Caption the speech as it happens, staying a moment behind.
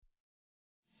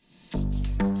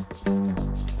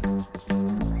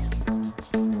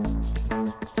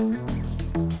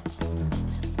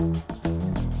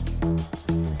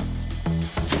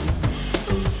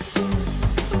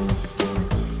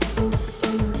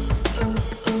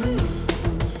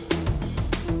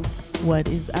What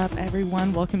is up,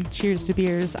 everyone? Welcome to Cheers to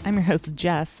Beers. I'm your host,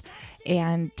 Jess,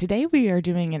 and today we are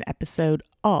doing an episode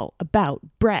all about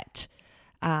Brett.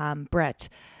 Brett,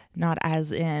 not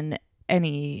as in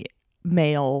any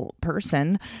male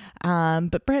person,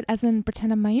 but Brett as in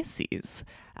Brettanomyces.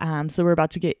 So we're about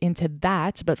to get into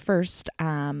that, but first,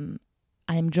 I'm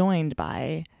joined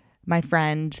by my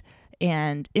friend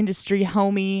and industry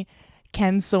homie,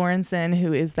 Ken Sorensen,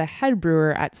 who is the head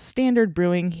brewer at Standard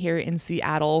Brewing here in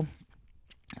Seattle.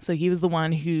 So he was the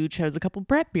one who chose a couple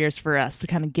Brett beers for us to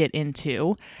kind of get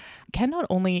into. Ken not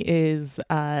only is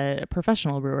a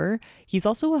professional brewer, he's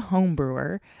also a home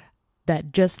brewer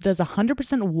that just does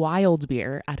 100% wild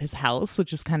beer at his house,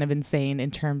 which is kind of insane in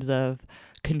terms of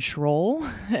control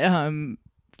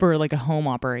for like a home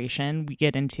operation. We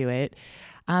get into it.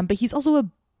 But he's also a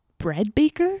bread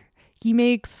baker. He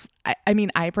makes,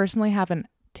 I personally haven't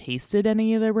tasted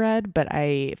any of the bread, but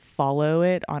I follow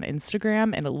it on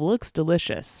Instagram and it looks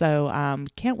delicious. So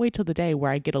can't wait till the day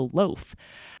where I get a loaf.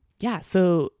 Yeah,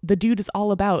 so the dude is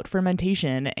all about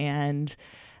fermentation and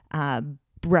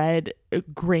bread,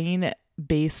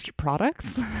 grain-based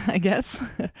products, I guess.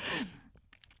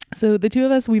 So the two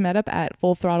of us, we met up at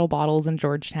Full Throttle Bottles in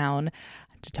Georgetown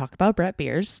to talk about Brett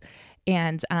beers.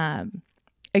 And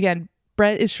again,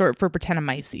 Brett is short for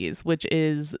Brettanomyces, which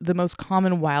is the most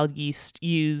common wild yeast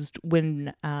used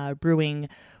when brewing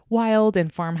wild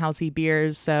and farmhousey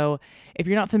beers. So if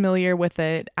you're not familiar with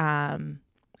it,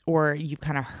 or you've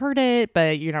kind of heard it,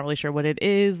 but you're not really sure what it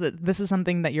is, this is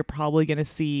something that you're probably going to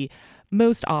see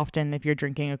most often if you're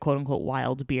drinking a quote unquote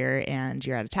wild beer and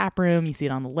you're at a tap room, you see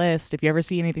it on the list. If you ever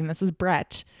see anything that says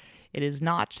Brett, it is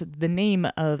not the name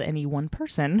of any one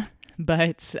person,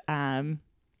 but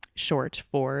short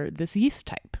for this yeast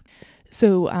type.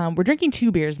 So we're drinking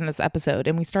two beers in this episode,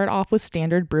 and we start off with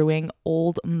Standard Brewing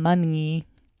Old Money,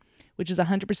 which is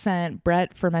 100%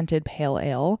 Brett fermented pale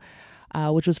ale,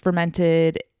 which was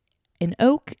fermented in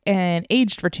oak and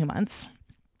aged for 2 months.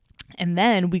 And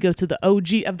then we go to the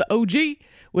OG of the OG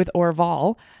with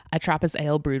Orval, a Trappist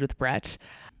ale brewed with Brett.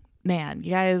 Man,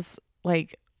 you guys,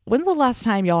 like, when's the last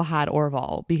time y'all had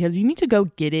Orval? Because you need to go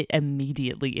get it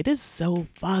immediately. It is so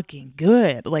fucking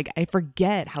good. Like, I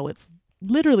forget how it's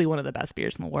literally one of the best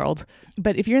beers in the world.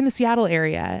 But if you're in the Seattle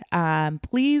area,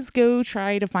 please go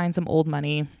try to find some Old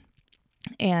Money.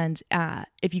 And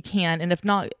if you can, and if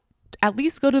not, at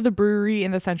least go to the brewery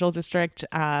in the Central District.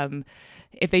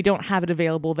 If they don't have it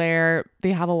available there,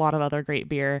 they have a lot of other great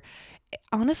beer.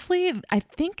 Honestly, I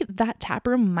think that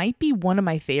taproom might be one of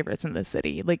my favorites in the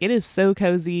city. Like, it is so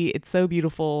cozy. It's so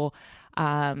beautiful. They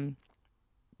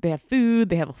have food.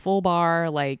 They have a full bar.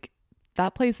 Like,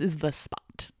 that place is the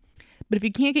spot. But if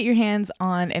you can't get your hands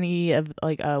on any of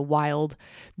like a wild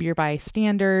beer by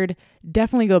Standard,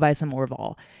 definitely go buy some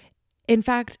Orval. In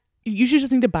fact, you should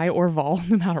just need to buy Orval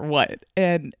no matter what.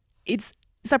 And it's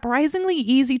surprisingly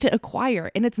easy to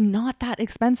acquire, and it's not that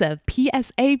expensive.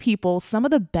 PSA, people, some of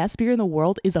the best beer in the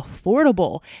world is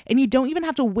affordable, and you don't even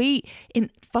have to wait in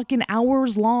fucking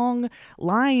hours long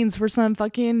lines for some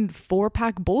fucking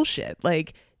 4-pack bullshit.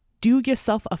 Like, do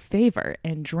yourself a favor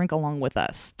and drink along with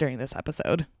us during this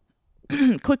episode.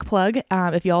 Quick plug,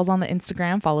 if y'all's on the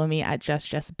Instagram, follow me at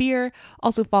JessJessBeer.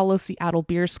 Also follow Seattle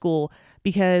Beer School,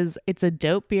 because it's a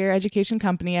dope beer education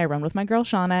company I run with my girl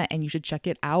Shauna, and you should check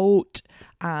it out.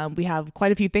 We have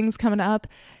quite a few things coming up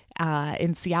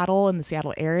in Seattle, in the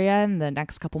Seattle area in the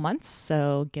next couple months,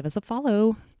 so give us a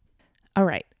follow. All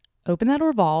right, open that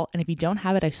Orval, and if you don't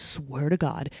have it, I swear to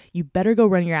God, you better go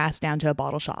run your ass down to a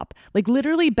bottle shop. Like,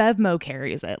 literally, BevMo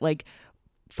carries it. Like,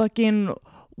 fucking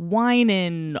Wine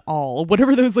and All,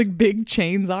 whatever those like big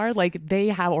chains are, like, they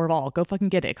have Orval. Go fucking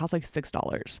get it. It costs like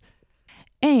 $6.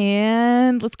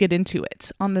 And let's get into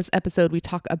it. On this episode, we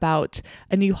talk about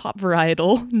a new hop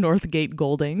varietal, Northgate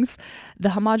Goldings, the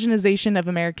homogenization of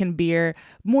American beer,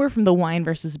 more from the wine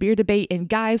versus beer debate, and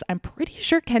guys, I'm pretty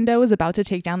sure Kendo is about to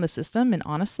take down the system, and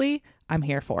honestly, I'm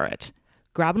here for it.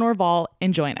 Grab an Orval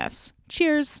and join us.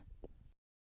 Cheers!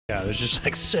 Yeah, there's just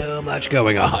like so much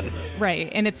going on.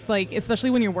 Right, and it's like, especially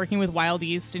when you're working with wild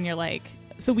yeast and you're like,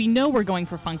 so we know we're going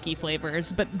for funky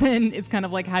flavors, but then it's kind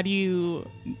of like, how do you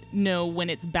know when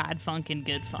it's bad funk and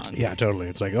good funk? Yeah, totally.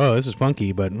 It's like, oh, this is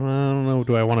funky, but I don't know,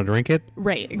 do I want to drink it?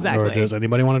 Right, exactly. Or does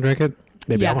anybody want to drink it?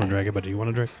 Maybe I want to drink it, but do you want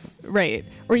to drink it? Right.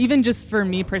 Or even just for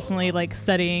me personally, like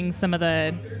studying some of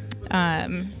the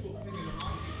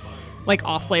like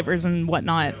off flavors and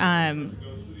whatnot,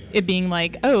 it being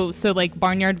like, oh, so like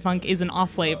Barnyard Funk is an off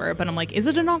flavor, but I'm like, is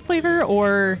it an off flavor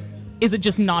or is it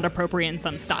just not appropriate in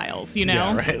some styles, you know?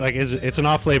 Yeah, right. Like, it's an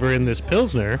off flavor in this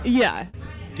Pilsner. Yeah.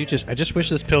 I just wish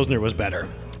this Pilsner was better.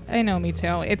 I know, me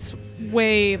too. It's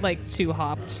way like too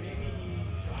hopped.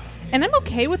 And I'm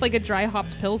okay with like a dry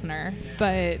hopped Pilsner,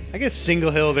 but I guess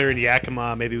Single Hill there in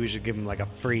Yakima, maybe we should give them like a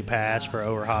free pass for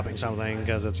overhopping something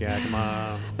because it's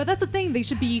Yakima. that's the thing. They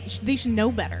should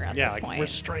know better at this like point.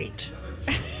 restraint.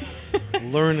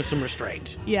 Learn some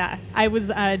restraint. Yeah, I was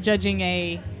judging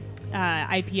a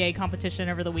IPA competition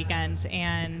over the weekend,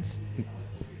 and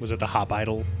Was it the Hop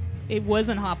Idol? it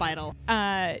wasn't Hop Idol.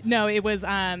 No, it was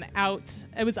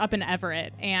It was up in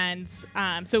Everett, and so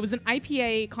it was an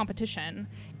IPA competition,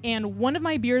 and one of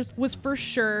my beers was for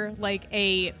sure like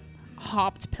a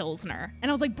hopped Pilsner, and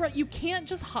I was like, bro, you can't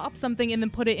just hop something and then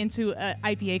put it into an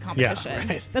IPA competition.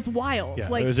 right. That's wild. Yeah,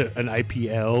 Like, was it an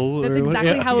IPL? that's or what?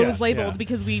 exactly how it was yeah, labeled yeah.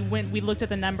 because we looked at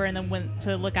the number and then went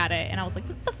to look at it, and I was like,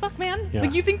 what the fuck, man? Yeah.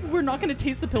 Like, you think we're not going to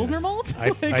taste the Pilsner malt?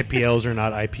 Like- IPLs are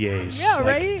not IPAs. Yeah, Like,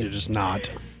 right? They're just not.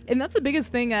 And that's the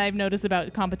biggest thing I've noticed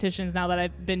about competitions now that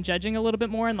I've been judging a little bit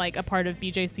more and like a part of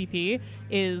BJCP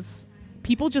is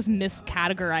people just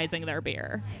miscategorizing their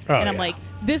beer. Oh, and I'm yeah. like,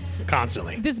 this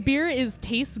Constantly. beer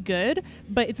tastes good,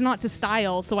 but it's not to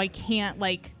style, so I can't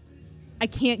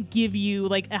give you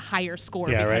like a higher score.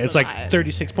 Yeah, because right. It's of like that.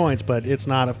 36 points, but it's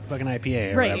not a fucking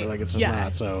IPA or Right. whatever. Like, it's just Yeah.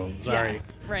 not. So, sorry. Yeah,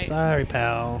 right. Sorry,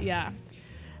 pal. Yeah.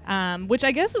 Which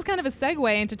I guess is kind of a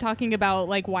segue into talking about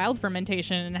like wild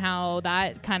fermentation and how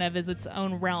that kind of is its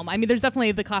own realm. I mean, there's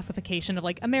definitely the classification of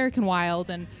like American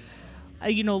wild and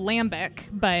lambic,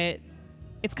 but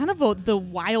it's kind of the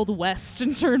Wild West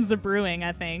in terms of brewing,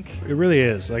 I think. It really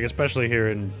is. Like, especially here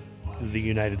in the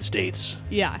United States.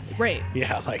 Yeah, right.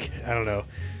 Yeah, like, I don't know.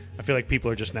 I feel like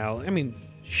people are just now, I mean,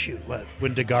 shoot, what?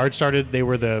 When DeGard started, they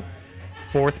were the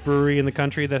 4th brewery in the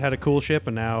country that had a cool ship,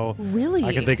 and now Really?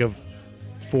 I can think of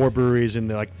 4 breweries in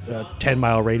the, like,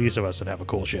 10-mile radius of us that have a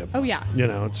cool ship. Oh, yeah. You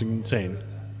know, it's insane.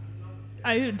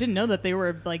 I didn't know that they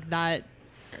were like that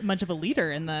much of a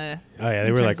leader in the... Oh, yeah, they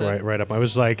in were, like, terms of- right up. I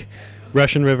was, like,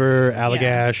 Russian River,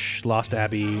 Allagash, Lost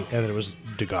Abbey, and then it was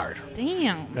DeGard.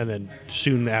 Damn. And then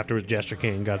soon afterwards, Jester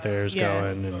King got theirs Yeah.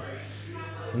 going, and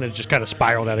then it just kind of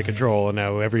spiraled out of control, and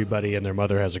now everybody and their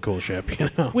mother has a cool ship, you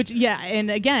know? Which, yeah,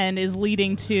 and again, is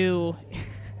leading to...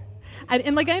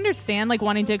 and, like, I understand, like,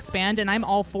 wanting to expand, and I'm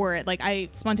all for it. Like,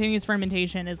 spontaneous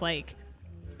fermentation is, like,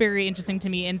 very interesting to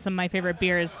me, and some of my favorite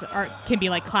beers can be,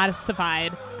 like,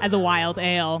 classified as a wild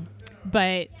ale.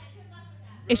 But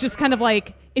it's just kind of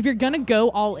like, if you're going to go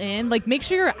all in, like, make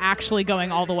sure you're actually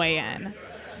going all the way in.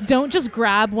 Don't just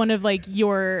grab one of, like,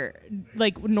 your,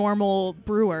 like, normal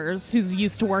brewers who's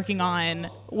used to working on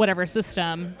whatever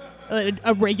system,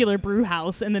 a regular brew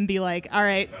house, and then be like, all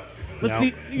right, let's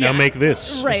see. Now make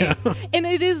this. Right. And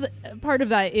it is, part of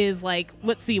that is, like,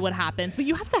 let's see what happens. But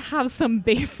you have to have some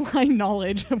baseline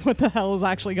knowledge of what the hell is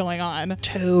actually going on.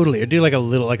 Totally. Or do like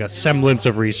a semblance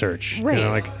of research. Right. You know,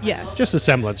 like, Yes. just a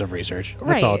semblance of research.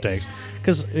 That's all it Right. takes.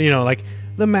 Because, you know, like,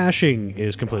 the mashing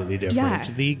is completely different.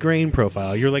 Yeah. The grain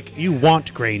profile, you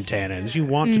want grain tannins. You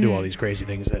want to do all these crazy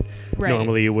things that Right.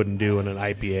 normally you wouldn't do in an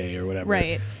IPA or whatever.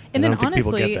 Right. And And then I don't think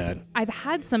people honestly, get that. I've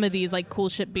had some of these like cool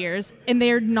ship beers, and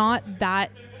they're not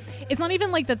that. It's not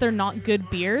even like that they're not good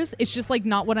beers. It's just like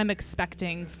not what I'm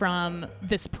expecting from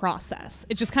this process.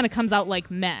 It just kind of comes out like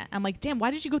meh. I'm like, damn,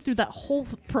 why did you go through that whole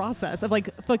process of like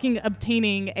fucking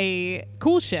obtaining a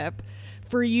cool ship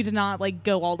for you to not like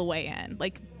go all the way in?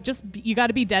 Like, you got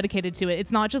to be dedicated to it.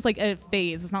 It's not just like a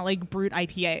phase. It's not like brute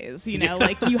IPAs, you know.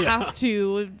 Like you have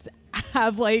to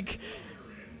have like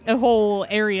a whole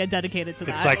area dedicated to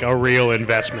that. It's like a real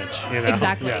investment, you know?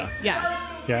 Exactly. Yeah. Yeah.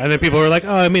 Yeah, and then people are like,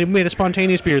 "Oh, I made a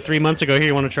spontaneous beer 3 months ago. Here,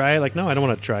 you want to try it?" Like, no, I don't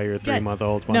want to try your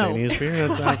 3-month-old No. spontaneous beer.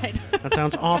 God. That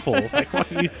sounds awful. Like, what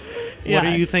are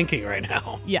Yeah. you thinking right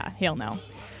now? Yeah, hell no.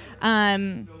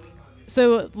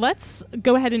 So let's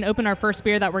go ahead and open our first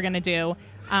beer that we're going to do.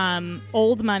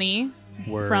 Old Money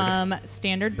Word. from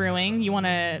Standard Brewing. You want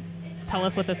to tell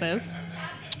us what this is?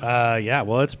 Yeah,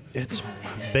 well, it's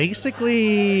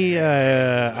basically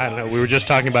I don't know. We were just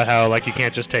talking about how like you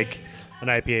can't just take an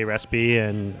IPA recipe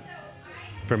and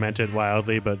ferment it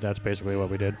wildly, but that's basically what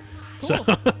we did. Cool.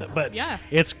 So, but Yeah.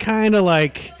 it's kind of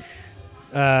like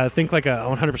think like a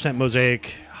 100%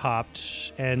 mosaic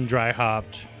hopped and dry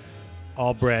hopped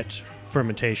all Brett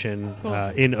fermentation Cool.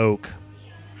 in oak,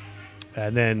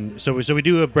 and then so we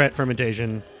do a Brett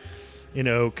fermentation in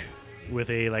oak with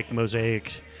a like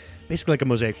mosaic. Basically like a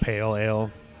mosaic pale ale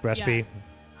recipe. Yeah.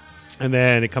 And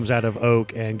then it comes out of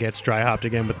oak and gets dry hopped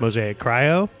again with mosaic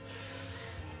cryo.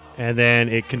 And then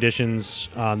it conditions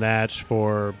on that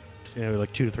for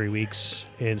like 2 to 3 weeks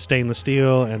in stainless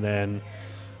steel and then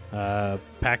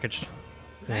packaged.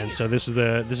 And Nice. so this is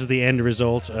the end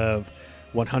result of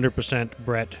 100%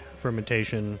 Brett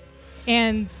fermentation.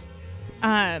 And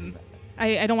I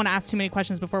don't want to ask too many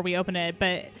questions before we open it,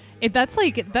 but That's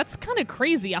kind of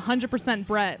crazy. 100%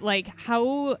 Brett. Like,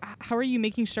 how are you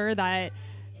making sure that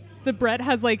the Brett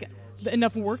has like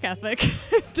enough work ethic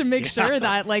to make sure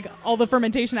that like all the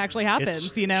fermentation actually happens?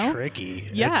 It's you know, tricky.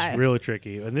 Yeah, it's really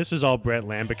tricky. And this is all Brett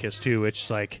Lambicus too, which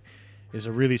like is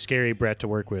a really scary Brett to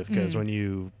work with because when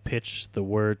you pitch the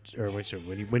wort, or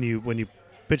when you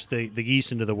pitch the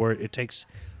yeast into the wort, it takes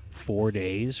 4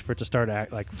 days for it to start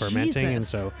fermenting, and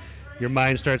so your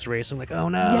mind starts racing like, oh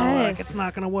no, like it's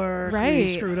not gonna work, right?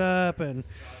 We screwed up, and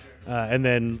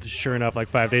then sure enough, like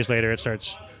 5 days later, it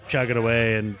starts chugging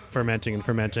away and fermenting,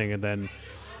 and then,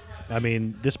 I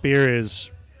mean, this beer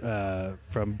is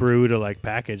from brew to like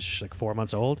package like 4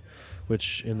 months old,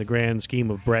 which in the grand scheme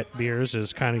of Brett beers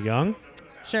is kind of young.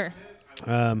 Sure.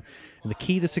 And the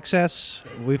key to success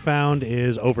we found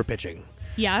is over pitching.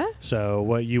 Yeah. So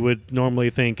what you would normally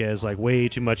think as like way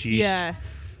too much yeast,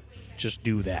 just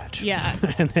do that. Yeah.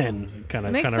 And then kind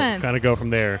of go from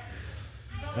there.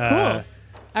 Cool.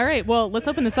 All right. Well, let's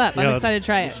open this up. I'm excited to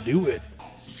try it. Let's do it.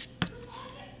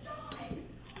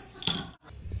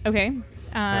 Okay.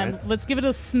 Right. Let's give it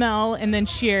a smell and then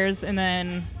cheers and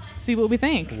then see what we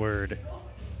think. Word.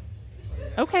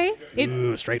 Okay.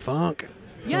 Ooh, straight funk.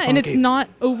 Yeah, so and it's funky. not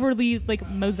overly like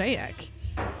mosaic.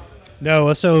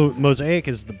 No, so Mosaic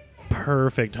is the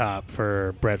perfect hop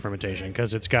for bread fermentation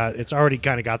because it's already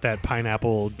kind of got that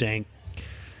pineapple dank,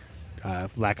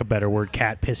 lack of better word,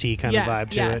 cat pissy kind of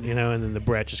vibe to it, you know, and then the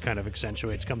Brett just kind of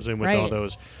comes in with all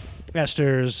those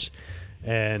esters,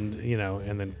 and you know,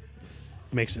 and then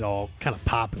makes it all kind of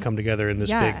pop and come together in this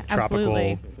big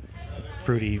tropical,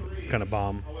 fruity kind of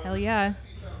bomb. Hell yeah.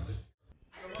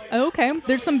 Okay,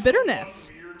 there's some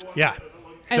bitterness. Yeah.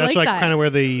 I that's like like that. kind of where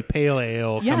the pale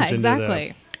ale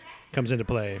comes into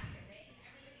play.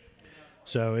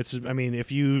 So it's, I mean,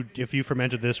 if you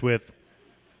fermented this with,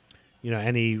 you know,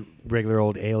 any regular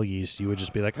old ale yeast, you would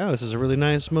just be like, oh, this is a really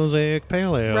nice Mosaic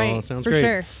pale ale. Right, Sounds for great.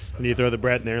 sure. And you throw the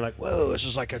Brett in there, like, whoa, this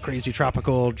is like a crazy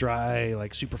tropical, dry,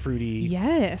 like super fruity.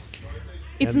 Yes.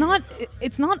 It's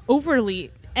not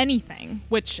overly anything,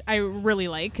 which I really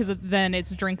like because then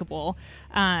it's drinkable.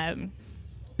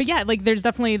 But yeah, like there's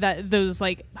definitely those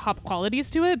like hop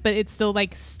qualities to it, but it still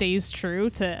like stays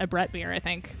true to a Brett beer, I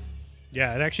think.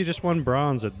 Yeah, it actually just won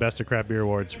bronze at Best of Craft Beer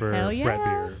Awards for Brett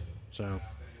beer. So,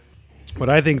 what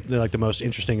I think the most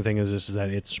interesting thing is that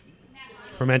it's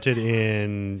fermented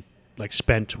in like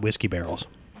spent whiskey barrels.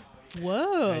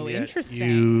 Whoa, interesting.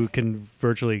 You can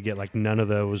virtually get like none of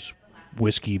those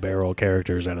whiskey barrel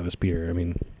characters out of this beer. I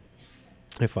mean,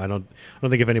 I don't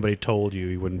think if anybody told you,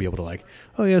 you wouldn't be able to like,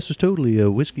 oh yeah, this is totally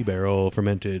a whiskey barrel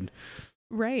fermented.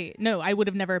 Right. No, I would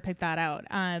have never picked that out.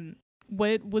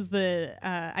 What was the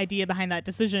idea behind that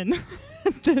decision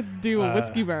to do a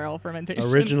whiskey barrel fermentation?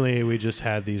 Originally, we just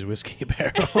had these whiskey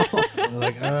barrels. We're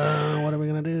like, what are we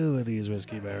gonna do with these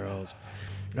whiskey barrels?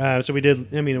 So we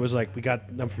did. I mean, it was like we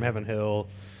got them from Heaven Hill,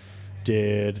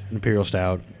 did an Imperial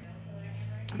Stout.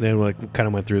 Then we kind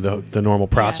of went through the normal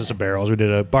process of barrels. We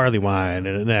did a barley wine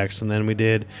and next, and then we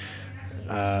did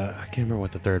I can't remember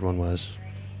what the third one was.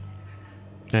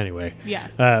 Anyway,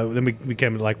 then we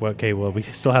became like, well, okay, well, we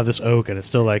still have this oak, and it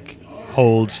still like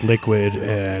holds liquid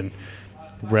and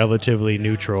relatively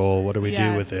neutral. What do we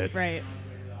do with it? Right.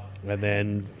 And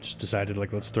then just decided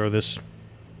like, let's throw this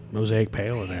Mosaic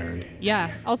pale in there.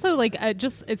 Yeah. Also, like,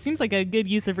 it seems like a good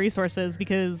use of resources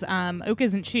because oak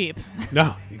isn't cheap.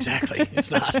 No, exactly.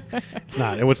 It's not. It's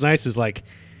not. And what's nice is like,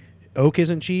 oak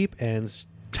isn't cheap, and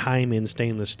time in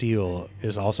stainless steel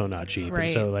is also not cheap. Right.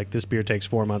 And so like this beer takes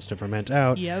 4 months to ferment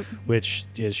out, Yep. which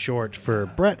is short for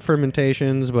Brett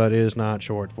fermentations, but is not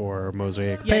short for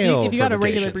Mosaic Yeah, pale if you got a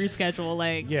regular fermentations. brew schedule,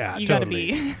 like, Yeah, you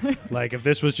totally. got to be. Like if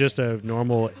this was just a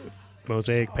normal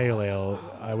Mosaic pale ale,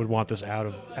 I would want this out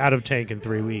of tank in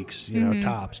 3 weeks, you know,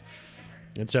 tops.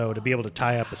 And so to be able to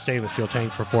tie up a stainless steel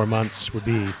tank for 4 months would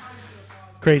be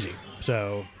crazy.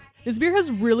 So This beer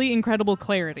has really incredible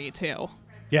clarity, too.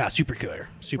 yeah, super clear,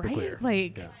 Right? clear.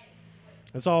 Like, Yeah.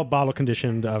 It's all bottle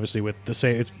conditioned, obviously with the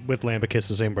same. It's with Lambicus,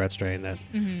 the same Brett strain that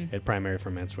it primarily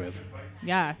ferments with.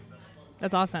 yeah,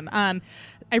 that's awesome.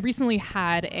 I recently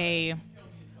had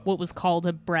what was called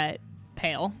a Brett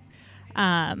Pale.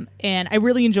 And I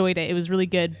really enjoyed it. It was really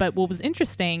good. But what was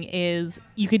interesting is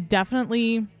you could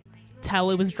definitely tell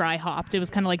it was dry hopped. It was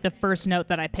kind of like the first note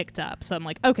that I picked up. So I'm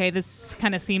like, okay, this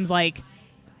kind of seems like,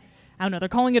 I don't know, they're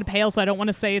calling it a pale, so I don't want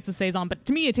to say it's a Saison, but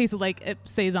to me it tasted like a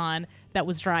Saison that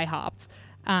was dry hopped.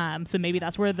 So maybe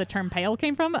that's where the term pale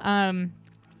came from.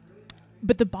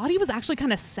 But the body was actually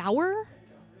kind of sour.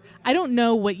 I don't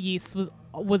know what yeast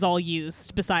was all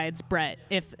used besides Brett,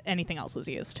 if anything else was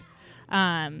used.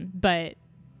 But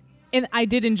And I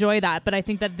did enjoy that, but I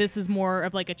think that this is more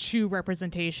of like a true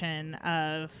representation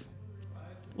of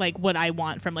like what I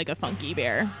want from like a funky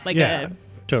beer. Like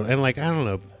totally. And like, I don't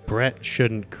know, Brett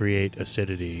shouldn't create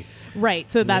acidity. Right.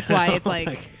 So that's why it's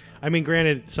like I mean,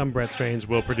 granted, some Brett strains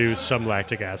will produce some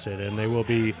lactic acid, and they will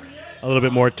be a little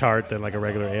bit more tart than like a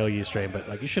regular ale yeast strain. But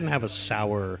like, you shouldn't have a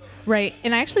sour. Right.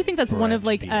 And I actually think that's one of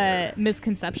Brett like beer. a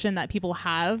misconception that people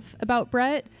have about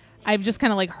Brett. I've just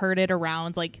kind of like heard it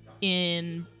around like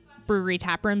in brewery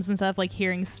tap rooms and stuff, like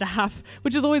hearing staff,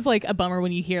 which is always like a bummer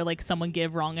when you hear like someone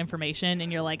give wrong information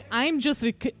and you're like, I'm just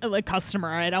a customer.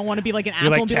 I don't want to be like an You're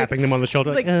asshole. like and be tapping them on the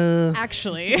shoulder, like, like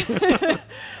actually.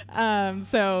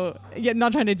 So yeah,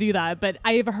 not trying to do that, but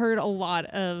I've heard a lot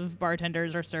of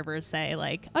bartenders or servers say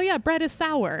like, oh yeah, Brett is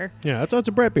sour. yeah, that's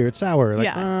a Brett beer. It's sour. Like,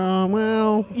 Yeah.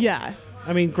 Well. Yeah.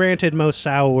 I mean, granted, most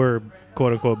sour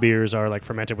quote unquote beers are like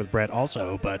fermented with Brett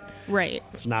also, but Right.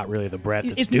 it's not really the Brett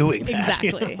that's It's- doing that.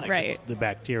 exactly, Like, right. It's the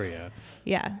bacteria.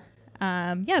 Yeah.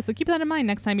 Yeah. So keep that in mind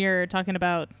next time you're talking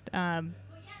about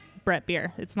Brett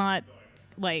beer. It's not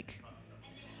like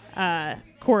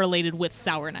correlated with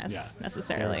sourness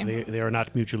necessarily. They are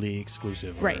not mutually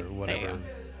exclusive Right. or There whatever. you go.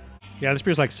 Yeah, this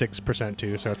beer's like 6%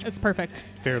 too, so it's It's perfect.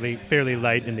 fairly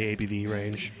light in the ABV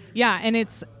range. Yeah, and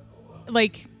it's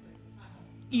like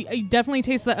you definitely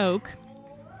taste the oak,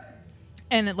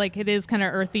 and it is kind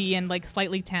of earthy and like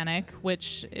slightly tannic,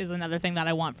 which is another thing that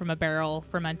I want from a barrel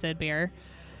fermented beer.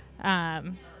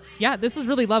 Yeah, this is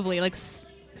really lovely, like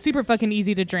super fucking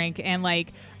easy to drink, and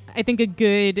like I think a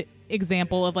good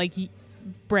example of like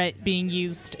Brett being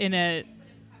used in a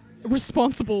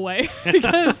responsible way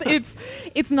because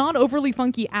it's not overly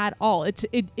funky at all. It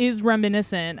is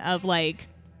reminiscent of like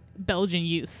Belgian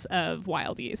use of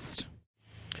wild yeast.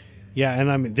 Yeah,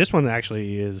 and I mean, this one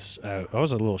actually is, I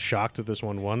was a little shocked that this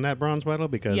one won that bronze medal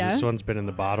because Yeah? this one's been in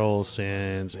the bottle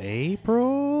since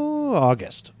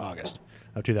August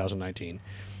of 2019.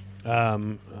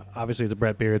 Obviously, it's a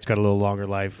Brett beer. It's got a little longer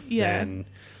life than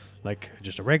like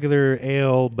just a regular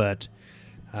ale, but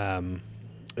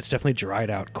it's definitely dried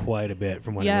out quite a bit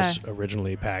from when it was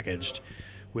originally packaged,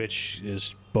 which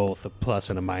is both a plus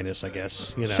and a minus, I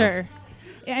guess. You know? Sure.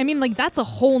 I mean, like, that's a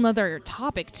whole nother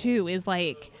topic, too, is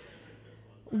like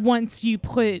once you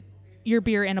put your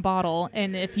beer in a bottle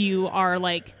and if you are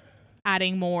like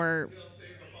adding more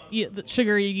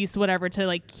sugar, yeast, whatever to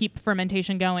like keep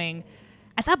fermentation going,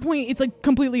 at that point it's like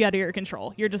completely out of your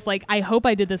control. You're just like, I hope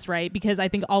I did this right, because I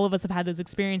think all of us have had those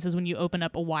experiences when you open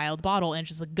up a wild bottle and it's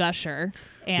just a gusher.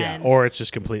 And or it's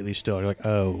just completely still. You're like,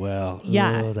 oh, well,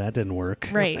 that didn't work.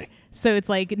 Right. So it's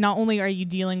like, not only are you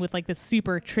dealing with like this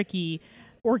super tricky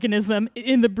organism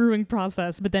in the brewing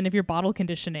process, but then if you're bottle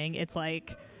conditioning, it's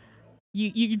like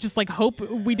you just like hope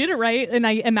we did it right. And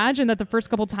I imagine that the first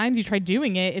couple times you try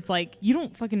doing it, it's like you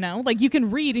don't fucking know. Like, you can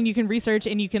read and you can research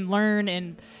and you can learn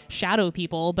and shadow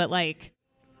people, but like,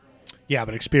 yeah,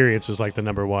 but experience is like the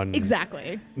number one.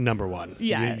 exactly. Number one.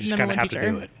 Yeah, You just number kind of one have teacher.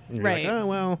 to do it. And you're Right. like, oh,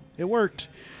 well, it worked.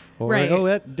 Or, Right. oh,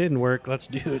 that didn't work. Let's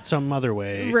do it some other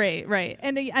way. Right.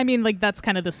 And I mean, like, that's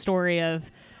kind of the story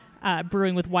of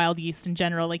brewing with wild yeast in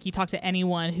general. Like, you talk to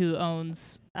anyone who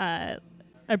owns a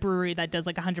brewery that does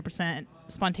like 100%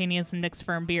 spontaneous and mixed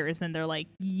firm beers, and they're like,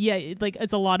 yeah, like,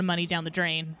 it's a lot of money down the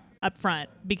drain up front,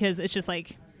 because it's just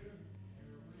like,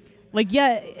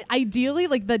 yeah, ideally,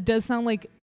 like, that does sound like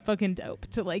fucking dope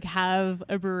to like have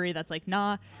a brewery that's like,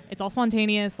 nah, it's all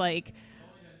spontaneous, like,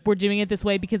 we're doing it this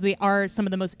way because they are some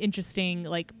of the most interesting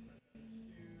like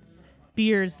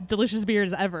delicious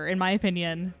beers ever, in my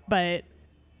opinion. But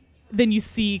then you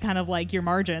see kind of like your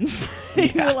margins.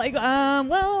 You're like,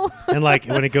 well. And like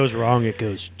when it goes wrong, it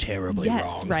goes terribly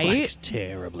Yes, wrong. right? Like,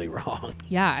 terribly wrong.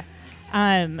 Yeah.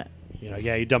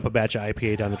 You dump a batch of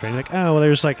IPA down the drain, like, oh, well,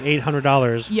 there's like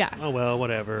 $800. Yeah. Oh, well,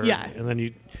 whatever. Yeah. And then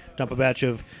you dump a batch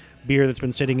of beer that's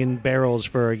been sitting in barrels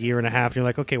for a year and a half, and you're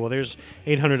like, okay, well, there's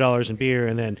 $800 in beer,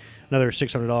 and then another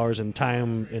 $600 in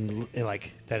time in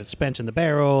like that it's spent in the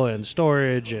barrel and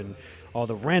storage and all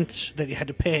the rent that you had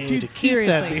to pay Dude, to keep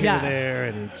that seriously, beer there,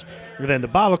 and then the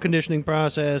bottle conditioning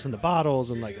process and the bottles,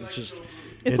 and like It's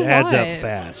it a adds lot. up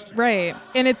fast. Right.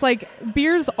 And it's like,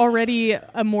 beer's already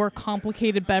a more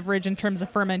complicated beverage in terms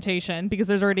of fermentation, because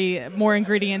there's already more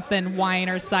ingredients than wine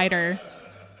or cider.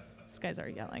 These guys are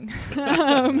yelling.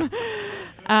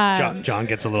 John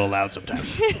gets a little loud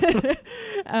sometimes.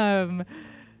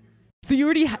 So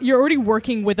you're already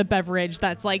working with a beverage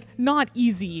that's like not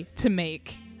easy to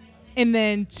make, and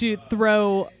then to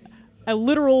throw a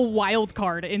literal wild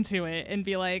card into it and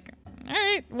be like, all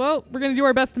right, well, we're gonna do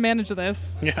our best to manage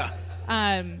this. Yeah.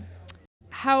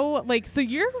 How, like, so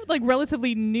you're like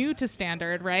relatively new to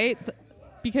Standard, right?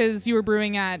 because you were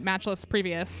brewing at Matchless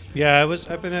previous. Yeah,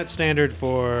 I've been at Standard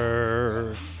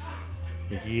for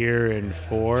a year and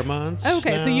 4 months. Oh,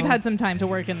 okay, so you've now. had some time to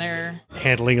work in there.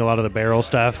 Handling a lot of the barrel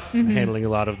stuff, Mm-hmm. handling a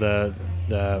lot of the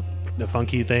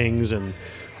funky things, and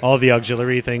all of the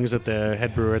auxiliary things that the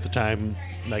head brewer at the time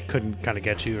couldn't kind of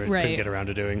get to or Right. couldn't get around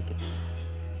to doing.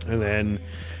 And then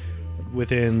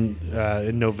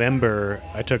in November,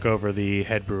 I took over the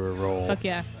head brewer role. Fuck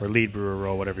yeah. Or lead brewer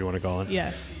role, whatever you want to call it.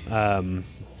 Yeah.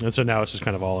 And so now it's just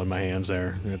kind of all in my hands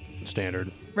there at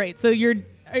Standard. Right. So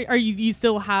you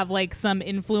still have like some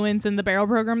influence in the barrel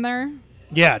program there?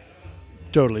 Yeah,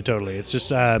 totally. It's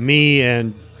just me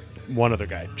and one other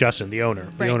guy, Justin, the owner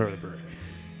Right. of the brewery.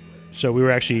 So we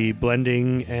were actually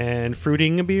blending and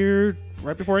fruiting a beer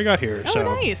right before I got here. Oh,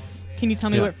 so nice. Can you tell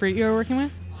me Yeah. what fruit you were working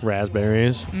with?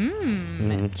 raspberries,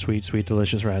 Mmm. sweet,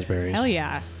 delicious raspberries. Hell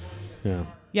yeah. Yeah.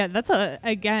 Yeah, that's a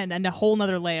whole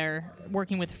nother layer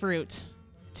working with fruit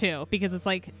too, because it's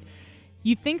like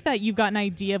you think that you've got an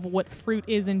idea of what fruit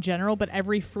is in general, but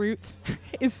every fruit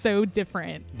is so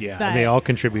different. Yeah, that- and they all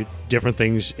contribute different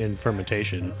things in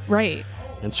fermentation. right.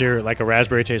 And so like a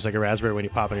raspberry tastes like a raspberry when you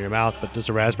pop it in your mouth, but does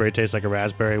a raspberry taste like a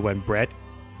raspberry when Brett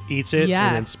eats it Yeah.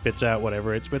 and then spits out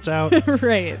whatever it spits out?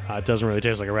 Right. It doesn't really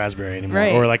taste like a raspberry anymore.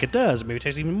 Right. Or like it does. Maybe it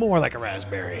tastes even more like a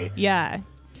raspberry. Yeah.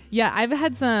 Yeah, I've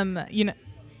had some,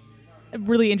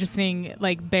 really interesting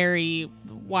like berry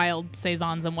wild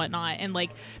saisons and whatnot, and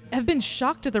like have been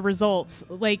shocked at the results,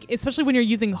 like especially when you're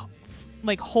using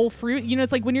like whole fruit.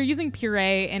 It's like when you're using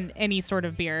puree in any sort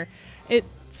of beer,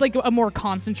 it's like a more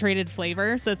concentrated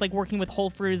flavor, so it's like working with whole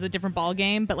fruit is a different ball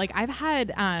game. But like I've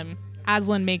had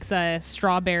Aslan makes a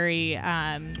strawberry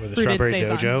With the fruited strawberry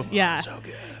saison. dojo. Yeah. So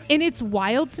good. And it's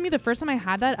wild to me. The first time I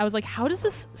had that, I was like, how does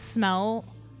this smell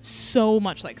so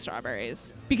much like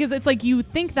strawberries? Because it's like you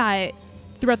think that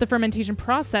throughout the fermentation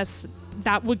process,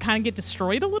 that would kind of get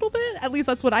destroyed a little bit. At least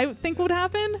that's what I think would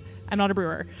happen. I'm not a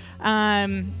brewer.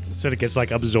 So it gets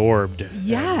like absorbed.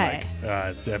 Yeah.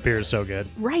 And, that beer is so good.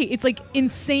 Right. It's like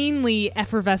insanely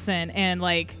effervescent and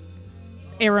like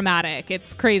aromatic.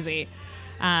 It's crazy.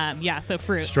 So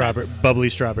fruit. Strawberry, that's- bubbly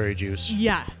strawberry juice.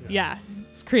 Yeah.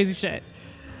 It's crazy shit.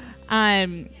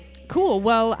 Cool.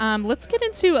 Well, let's get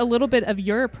into a little bit of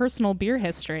your personal beer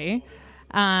history.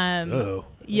 Oh.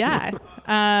 Yeah.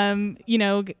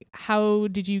 How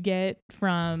did you get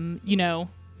from,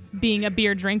 being a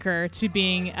beer drinker to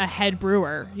being a head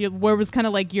brewer? Where was kind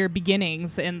of like your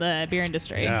beginnings in the beer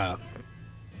industry? Yeah.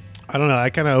 I don't know. I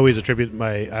kind of always attribute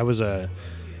I was a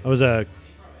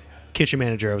kitchen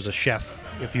manager. I was a chef,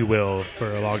 if you will,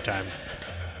 for a long time.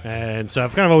 And so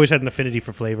I've kind of always had an affinity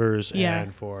for flavors Yeah.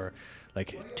 and for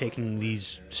like taking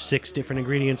these 6 different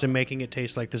ingredients and making it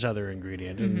taste like this other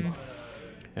ingredient.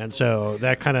 And so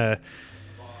that kind of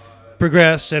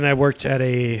progressed, and I worked at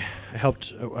a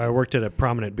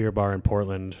prominent beer bar in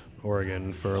Portland,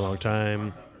 Oregon for a long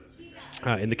time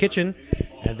in the kitchen.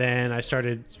 And then I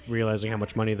started realizing how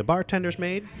much money the bartenders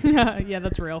made. Yeah,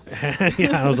 that's real.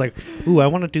 I was like, ooh, I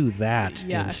want to do that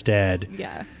Yeah. instead.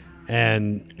 Yeah.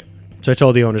 And so I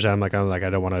told the owners, I want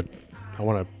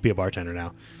to be a bartender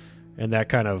now. And that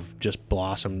kind of just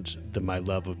blossomed my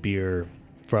love of beer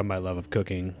from my love of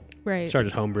cooking. Right.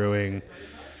 Started home brewing,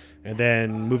 and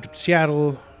then moved to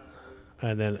Seattle,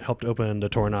 and then helped open the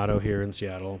Tornado here in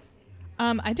Seattle.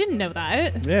 I didn't know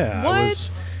that. Yeah, What? I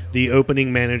was the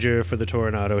opening manager for the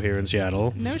Tornado here in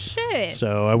Seattle. No shit.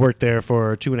 So I worked there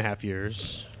for 2.5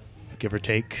 years, give or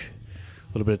take,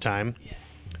 a little bit of time,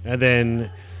 and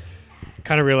then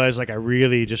kind of realized like I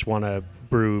really just want to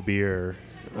brew beer.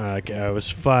 It was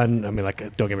fun. I mean,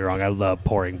 like, don't get me wrong, I love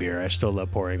pouring beer. I still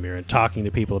love pouring beer and talking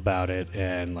to people about it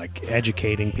and like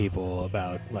educating people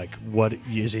about like what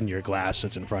is in your glass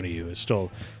that's in front of you is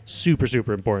still super,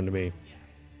 super important to me.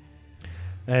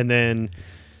 And then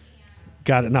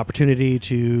got an opportunity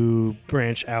to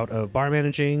branch out of bar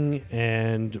managing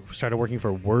and started working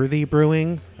for Worthy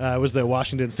Brewing. I was the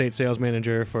Washington State sales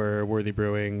manager for Worthy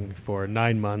Brewing for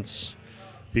 9 months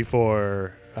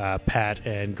before Pat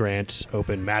and Grant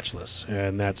opened Matchless,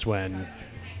 and that's when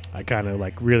I kind of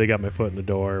like really got my foot in the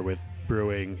door with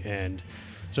brewing. And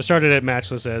so I started at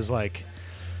Matchless as like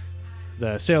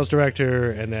the sales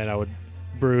director, and then I would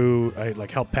brew. I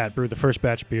like helped Pat brew the first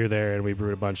batch of beer there, and we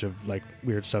brewed a bunch of like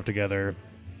weird stuff together.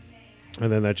 And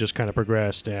then that just kind of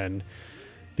progressed, and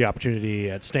the opportunity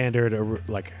at Standard,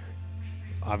 like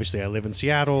obviously I live in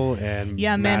Seattle, and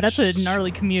yeah, man, that's a Match-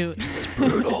 gnarly commute. It's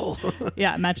brutal.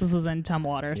 Yeah, Matchless is in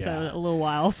Tumwater, so Yeah. a little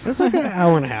while. It's like an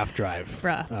hour and a half drive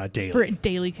Bruh. daily. For a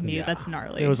daily commute, Yeah. that's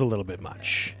gnarly. It was a little bit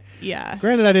much. Yeah.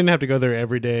 Granted, I didn't have to go there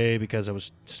every day because I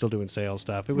was still doing sales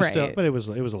stuff. It was Right. still, but it was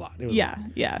a lot. It was a lot.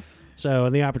 Yeah. So,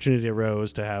 and the opportunity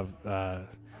arose to have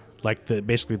like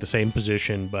basically the same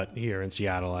position, but here in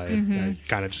Seattle, I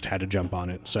kind of just had to jump on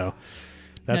it. So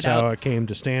that's No how doubt. I came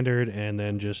to Standard, and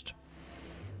then just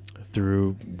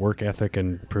through work ethic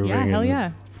and proving, Yeah, hell and,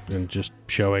 yeah. and just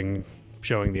showing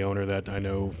the owner that I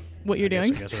know What you're I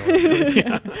doing. guess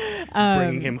I know.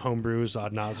 Bringing him home brews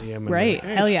ad nauseum. And Right, like,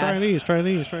 hey, hell let's yeah.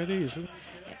 Try these.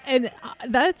 And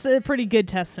that's a pretty good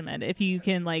testament if you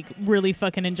can like really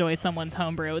fucking enjoy someone's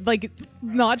homebrew. Like,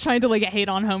 not trying to like hate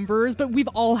on homebrewers, but we've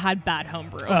all had bad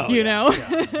homebrew, you know?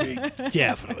 Yeah,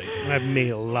 definitely. I've made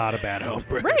a lot of bad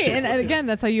homebrew. Right, too. and again,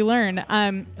 that's how you learn.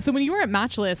 So when you were at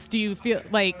Matchless, do you feel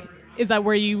like, is that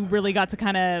where you really got to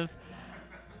kind of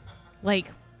like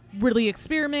really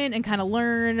experiment and kind of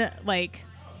learn, like,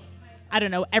 I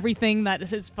don't know, everything that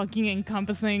is fucking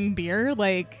encompassing beer?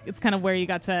 Like, it's kind of where you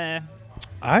got to...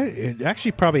 It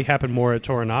actually probably happened more at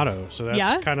Toronado. So that's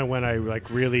Yeah? kind of when I like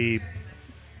really,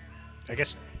 I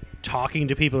guess, talking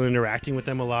to people and interacting with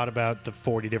them a lot about the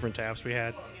 40 different taps we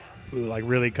had, like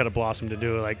really kind of blossomed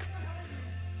into like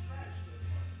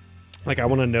I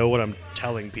want to know what I'm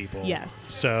telling people. Yes.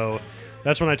 So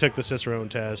that's when I took the Cicerone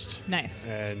test. Nice.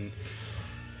 And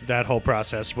that whole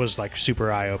process was like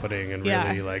super eye-opening and Yeah.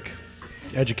 really like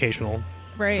educational.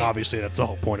 Right. Obviously, that's the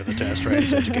whole point of the test, right?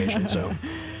 It's education. So,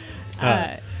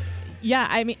 Yeah,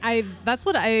 I mean, that's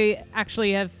what I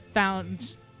actually have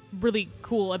found really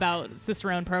cool about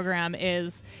Cicerone program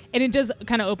is, and it does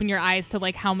kind of open your eyes to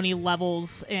like how many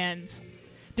levels and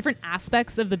different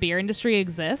aspects of the beer industry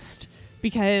exist,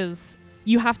 because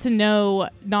you have to know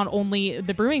not only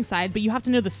the brewing side, but you have to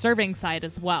know the serving side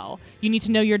as well. You need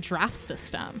to know your draft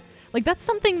system. Like, that's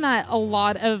something that a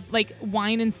lot of like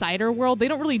wine and cider world, they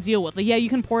don't really deal with. Like, yeah, you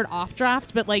can pour it off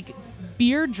draft, but like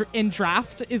beer in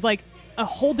draft is like a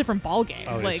whole different ballgame.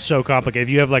 oh, Like, it's so complicated.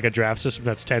 If you have like a draft system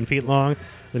that's 10 feet long,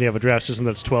 then you have a draft system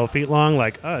that's 12 feet long.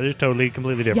 Like, oh, they're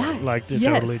completely different. Yeah. Like, they're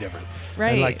Yes. totally different.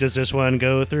 Right. And like, does this one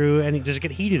go through? And does it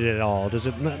get heated at all? Does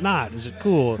it not? Is it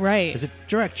cool? Right. Is it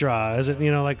direct draw? Is it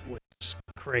like it's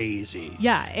crazy?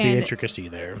 Yeah, the and intricacy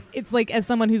there. it's like, as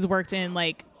someone who's worked in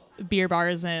like beer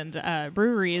bars and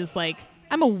breweries, like,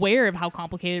 I'm aware of how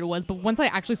complicated it was, but once I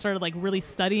actually started like really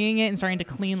studying it and starting to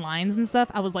clean lines and stuff,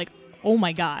 I was like, oh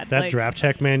my god, That like, draft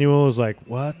tech manual is like,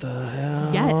 what the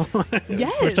hell? Yes.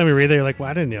 Yes. First time you read it, you're like, well,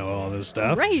 I didn't know all this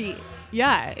stuff. right?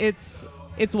 Yeah, it's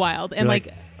wild, and You're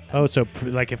like, oh, so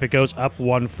like if it goes up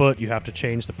 1 foot, you have to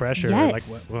change the pressure.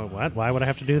 Yes. Like, what? Why would I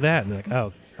have to do that? And they're like,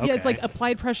 oh, okay. yeah, it's like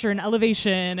applied pressure and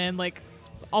elevation and like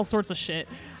all sorts of shit.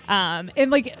 And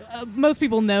like most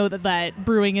people know that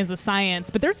brewing is a science,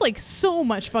 but there's like so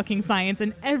much fucking science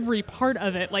in every part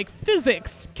of it, like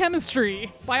physics,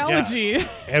 chemistry, biology. Yeah.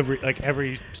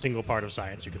 every single part of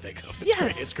science you could think of. It's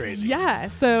Yes, it's crazy. Yeah,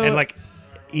 so And like,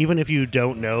 even if you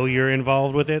don't know you're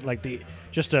involved with it, like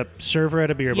just a server at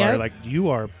a beer bar, Yep. like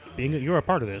you're a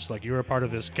part of this. Like you're a part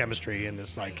of this chemistry and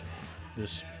this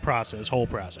whole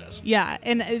process. yeah,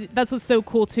 and that's what's so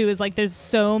cool too, is like there's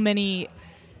so many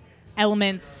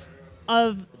elements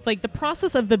of like the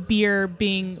process of the beer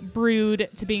being brewed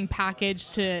to being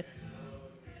packaged to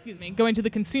going to the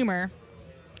consumer.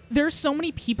 There's so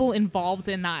many people involved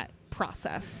in that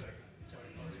process,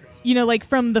 like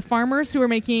from the farmers who are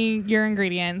making your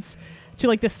ingredients to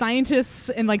like the scientists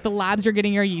and like the labs you're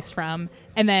getting your yeast from,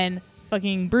 and then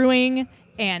fucking brewing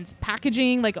and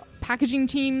packaging. Like, packaging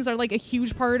teams are like a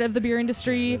huge part of the beer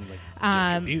industry. And, like,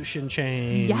 distribution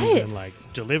chains and yes.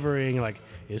 like delivering. Like,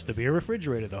 is the beer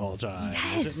refrigerated the whole time?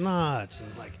 Yes. Is it not?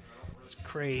 And like, it's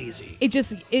crazy. It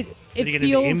just it Then you get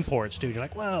feels. into imports too. You're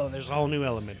like, whoa, there's a whole new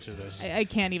element to this. I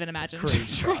can't even imagine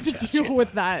Crazy trying to process, deal yeah.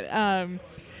 with that.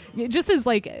 It just is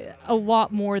like a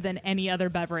lot more than any other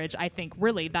beverage, I think,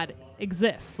 really, that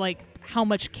exists. Like, how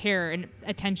much care and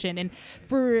attention, and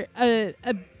for a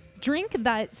drink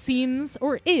that seems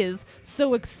or is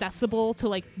so accessible to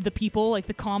like the people, like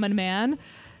the common man,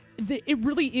 it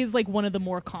really is like one of the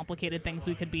more complicated things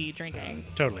we could be drinking.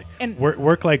 Totally. And-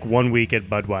 work like 1 week at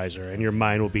Budweiser, and your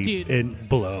mind will be Dude.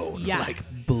 blown. Yeah. Like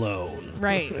blown.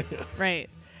 Right, right.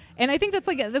 And I think that's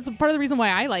part of the reason why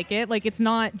I like it. Like, it's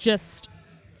not just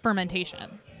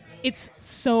fermentation; it's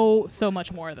so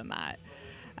much more than that.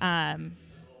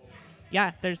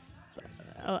 Yeah, there's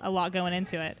a lot going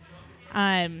into it.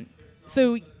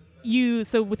 So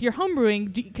with your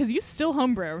homebrewing, because you still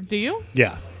homebrew, do you?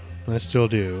 Yeah, I still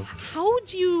do. How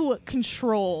do you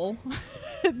control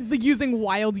the using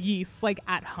wild yeast like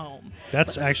at home?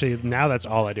 That's actually, now that's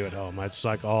all I do at home. It's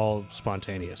like all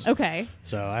spontaneous. Okay.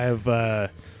 So I have a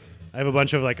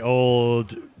bunch of like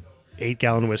old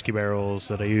 8-gallon whiskey barrels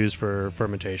that I use for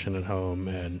fermentation at home,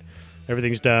 and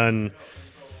everything's done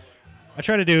I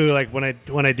try to do like when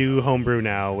I do homebrew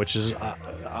now, which is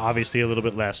obviously a little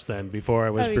bit less than before I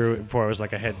was before I was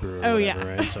like a head brewer. Oh, whatever,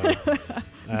 yeah.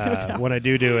 Right? So when I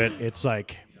do it, it's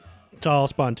like it's all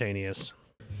spontaneous.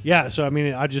 Yeah. So I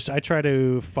mean, I try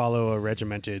to follow a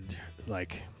regimented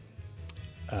like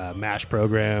mash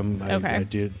program. I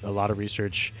did a lot of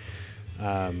research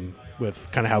with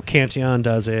kind of how Cantillon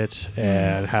does it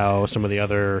and how some of the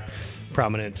other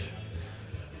prominent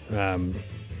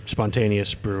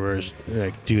spontaneous brewers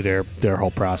like do their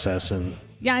whole process. And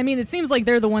Yeah, I mean, it seems like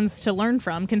they're the ones to learn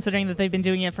from, considering that they've been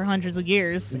doing it for hundreds of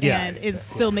years and is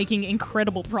still making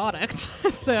incredible product.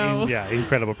 So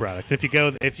incredible product. If you go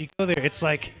there, it's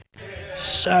like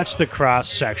such the cross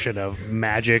section of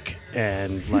magic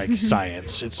and like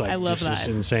science. It's like just this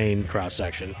insane cross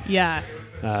section. Yeah.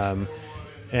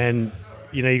 And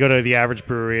you know, you go to the average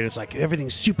brewery and it's like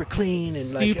everything's super clean and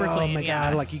super like, oh clean, my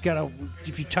god, like you gotta,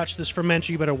 if you touch this fermenter,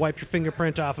 you better wipe your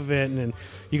fingerprint off of it. And then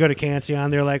you go to Cantillon,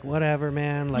 they're like, whatever,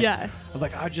 man. Like, I'm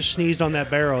like, I just sneezed on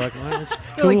that barrel. Like, well, it's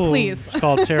cool. Like, please. It's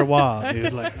called terroir,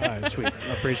 dude. Like, all right, sweet,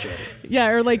 I appreciate it. Yeah,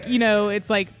 or like, you know, it's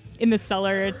like in the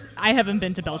cellar. I haven't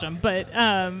been to Belgium, but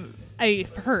I've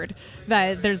heard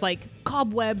that there's like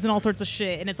cobwebs and all sorts of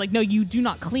shit, and it's like, no, you do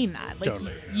not clean that. Like,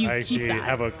 Totally. you I keep actually that.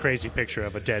 have a crazy picture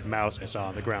of a dead mouse I saw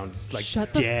on the ground, like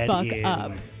Shut the dead fuck in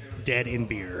up. dead in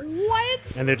beer. What?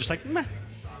 And they're just like, meh.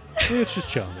 It's just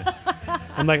chilling.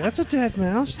 I'm like, that's a dead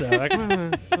mouse, though. Like,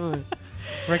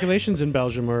 regulations in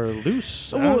Belgium are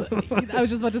loose. Well, I was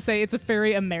just about to say, it's a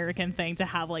very American thing to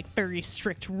have like very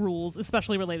strict rules,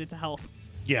 especially related to health.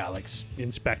 Yeah, like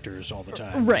inspectors all the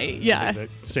time. Right, yeah. The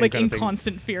same Like kind in of thing.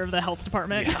 constant fear of the health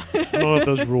department. Yeah. I don't know if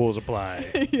those rules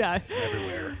apply Yeah.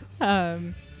 everywhere. But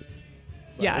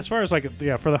yeah. As far as like,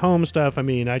 for the home stuff, I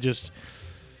mean, I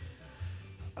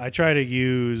try to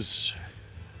use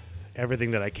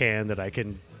everything that I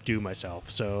can do myself.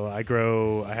 So I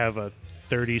have a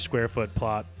 30 square foot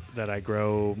plot that I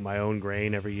grow my own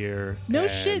grain every year. No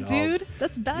and shit, dude.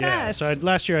 That's badass. Yeah. So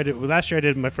last year I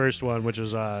did my first one, which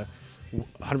was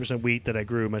 100% wheat that I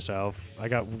grew myself. I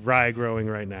got rye growing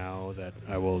right now that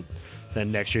I will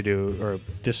then next year do, or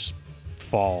this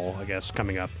fall, I guess,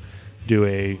 coming up, do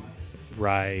a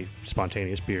rye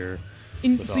spontaneous beer.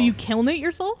 So you kiln it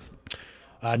yourself?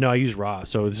 No, I use raw.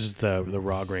 So this is the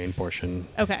raw grain portion.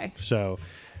 Okay. So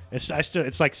it's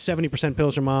like 70%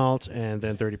 Pilsner malt and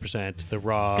then 30% the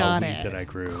raw wheat that I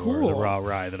grew, or the raw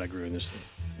rye that I grew in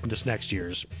this next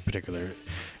year's particular.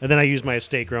 And then I use my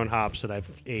estate grown hops that I've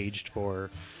aged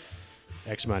for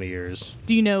X amount of years.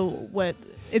 Do you know what?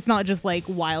 It's not just like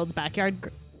wild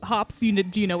backyard hops. Do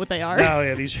you know what they are? Oh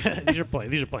yeah, these are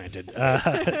planted.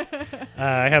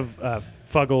 I have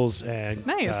Fuggles and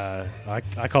nice.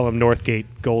 I call them Northgate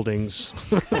Goldings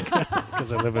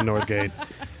because I live in Northgate,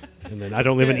 and then I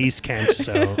don't live in East Kent,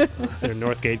 so they're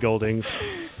Northgate Goldings,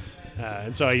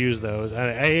 and so I use those.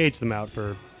 I age them out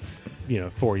for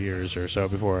 4 years or so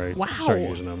before I start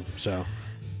using them. So.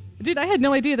 Dude, I had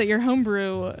no idea that your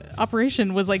homebrew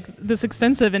operation was like this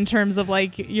extensive in terms of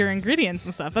like your ingredients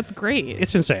and stuff. That's great.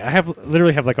 It's insane. I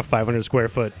literally have like a 500 square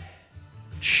foot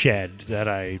shed that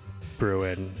I brew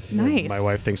in. Nice. My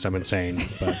wife thinks I'm insane,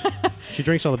 but she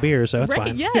drinks all the beer, so it's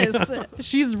fine. Yes.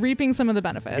 She's reaping some of the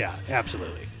benefits. Yeah,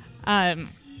 absolutely.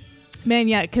 Man,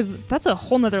 yeah, because that's a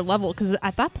whole nother level, because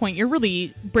at that point, you're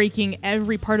really breaking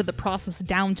every part of the process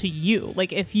down to you.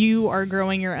 Like, if you are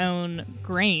growing your own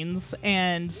grains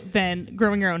and then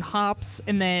growing your own hops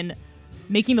and then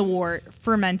making the wort,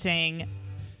 fermenting,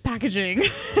 packaging.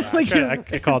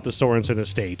 I call it the Sorensen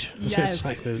Estate. Yes. It's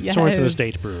like the Sorensen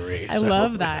Estate Brewery. I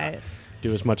love that.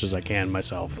 Do as much as I can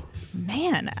myself.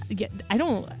 Man, I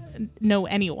don't know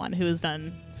anyone who has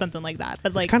done something like that,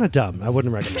 but like, it's kind of dumb. I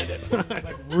wouldn't recommend it.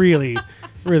 Like, really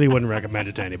wouldn't recommend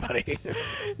it to anybody.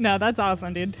 No, that's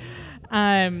awesome, dude.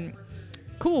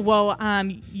 Cool. Well,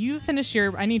 you finish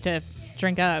your. I need to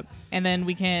drink up, and then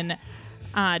we can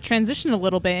transition a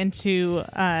little bit into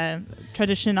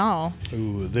Traditional.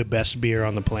 Ooh, the best beer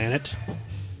on the planet.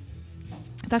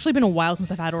 It's actually been a while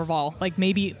since I've had Orval, like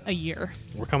maybe a year.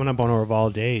 We're coming up on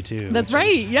Orval Day, too. That's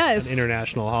right, yes. An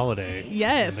international holiday.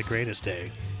 Yes. And the greatest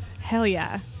day. Hell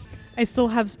yeah. I still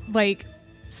have like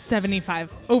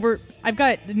 75 over. I've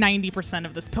got 90%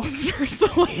 of this Pilsner. So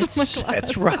it's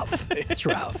rough. It's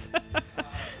rough.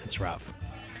 It's rough.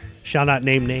 Shall not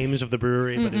name names of the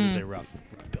brewery, but it is a rough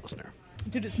Pilsner.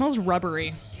 Dude, it smells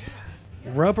rubbery.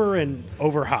 Rubber and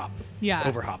overhop. Yeah.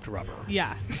 Overhopped rubber.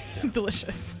 Yeah.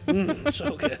 Delicious.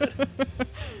 So good.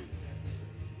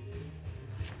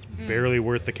 It's barely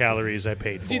worth the calories I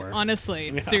paid for. Dude,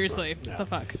 honestly, seriously, Yeah. the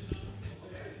fuck.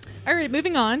 All right,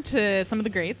 moving on to some of the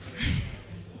greats.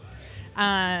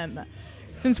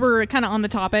 since we're kind of on the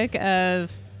topic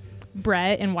of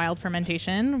Brett and wild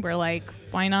fermentation, we're like,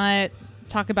 why not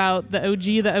talk about the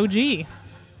OG?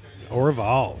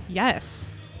 Orval. Yes.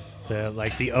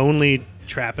 The only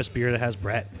Trappist beer that has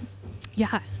Brett.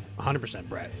 Yeah. 100%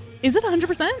 Brett. Is it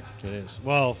 100%? It is.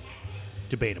 Well,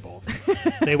 debatable.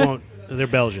 They won't. They're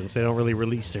Belgians. They don't really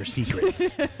release their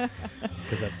secrets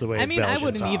because that's the way. I mean, Belgians I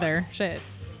wouldn't are. either. Shit.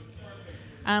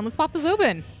 Let's pop this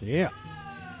open. Yeah.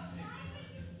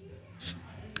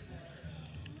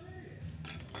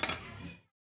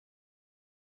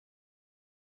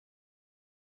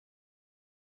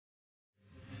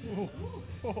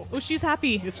 Oh, she's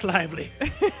happy. It's lively.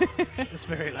 It's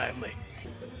very lively.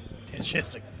 It's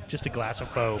just a glass of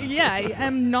foam. Yeah,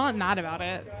 I'm not mad about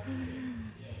it.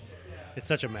 It's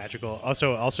such a magical.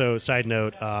 Also, side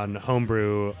note on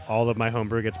homebrew, all of my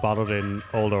homebrew gets bottled in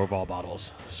old Orval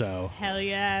bottles. So, Hell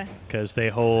yeah. because they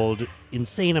hold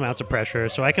insane amounts of pressure,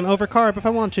 so I can overcarb if I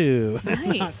want to. and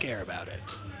not Nice. care about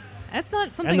it. That's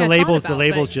not something And the I thought labels, about, the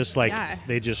labels but just like yeah.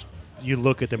 they just you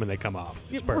look at them and they come off.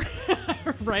 It's perfect.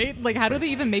 Right? Like, how do they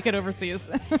even make it overseas?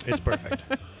 It's perfect.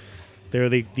 They're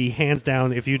the hands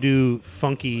down. If you do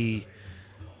funky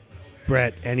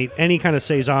Brett, any kind of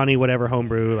saison-y, whatever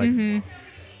homebrew, like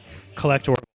collect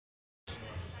Orval.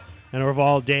 And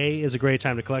Orval Day is a great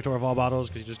time to collect Orval bottles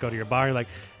because you just go to your bar. You're like,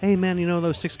 hey man, you know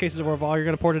those 6 cases of Orval you're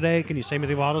gonna pour today? Can you send me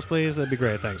the bottles, please? That'd be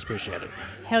great. Thanks, appreciate it.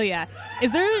 Hell yeah.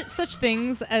 Is there such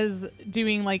things as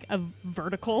doing like a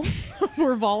vertical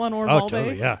Orval on Orval Oh,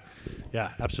 totally. Day?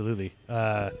 Yeah, absolutely.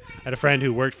 I had a friend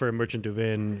who worked for Merchant du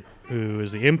Vin, who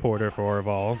is the importer for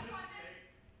Orval.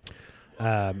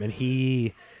 And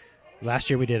he, last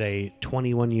year we did a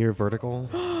 21-year vertical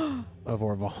of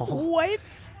Orval. What?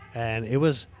 And it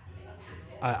was,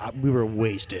 we were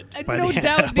wasted by, No the end,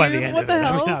 doubt, by the dude. end What of the it.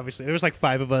 I mean, hell? obviously, there was like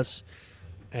 5 of us.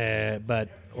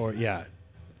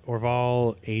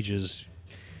 Orval ages.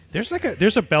 There's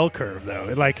a bell curve though.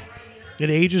 It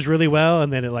ages really well,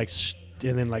 and then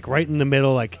and then right in the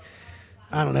middle, I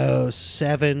don't know,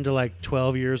 7 to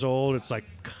 12 years old, it's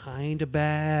kind of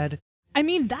bad. I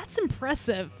mean, that's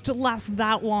impressive to last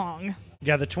that long.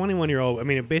 Yeah, the 21-year-old. I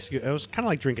mean, it was kind of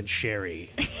like drinking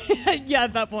sherry, Yeah,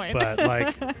 at that point. but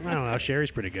I don't know, sherry's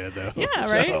pretty good though. Yeah,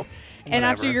 So, right? And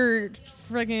after whatever. you're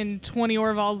friggin' 20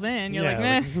 Orvals in, you're like,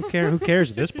 meh. Who cares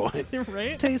at this point?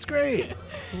 Right? Tastes great.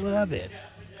 Love it.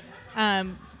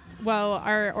 Well,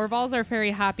 our Orvals are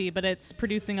very happy, but it's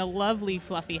producing a lovely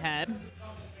fluffy head.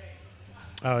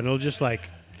 Oh, and it'll just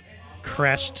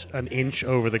crest an inch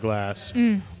over the glass.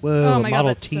 Whoa, Oh my God, Model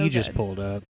that's T so just good. pulled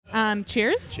up.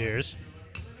 Cheers. Cheers.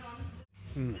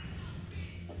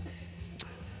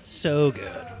 So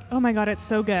good. Oh my God, it's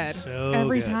so good. So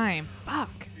Every good. time. Fuck.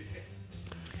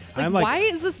 I'm Why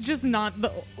is this just not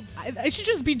the... I should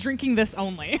just be drinking this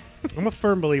only. I'm a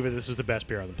firm believer this is the best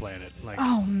beer on the planet.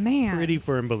 Oh, man. Pretty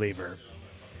firm believer.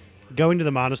 Going to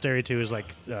the monastery too is a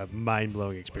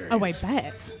mind-blowing experience. Oh, I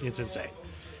bet. It's insane.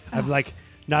 I'm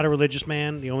not a religious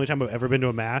man. The only time I've ever been to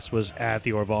a mass was at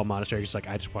the Orval Monastery. It's I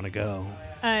just want to go.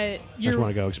 Your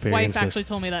wanna go experience wife it. actually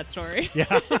told me that story.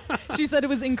 Yeah. She said it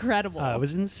was incredible. It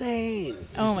was insane.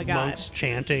 Oh Just my God. Monks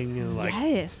chanting and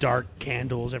Yes. dark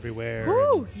candles everywhere.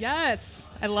 Woo, yes.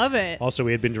 I love it. Also,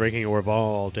 we had been drinking Orval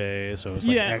all day, so it was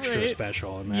Yeah, extra right.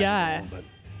 special and magical. Yeah. But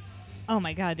Oh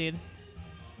my God, dude.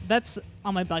 That's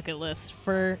on my bucket list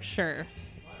for sure.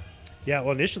 yeah,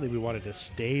 well, initially we wanted to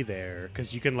stay there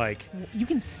because you can You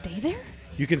can stay there?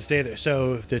 you can stay there.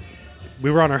 So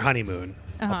we were on our honeymoon.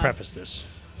 Uh-huh. I'll preface this.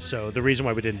 So the reason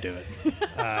why we didn't do it,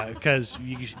 because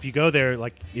if you go there,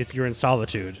 if you're in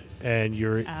solitude and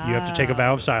you have to take a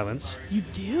vow of silence. You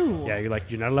do? Yeah,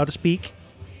 you're not allowed to speak,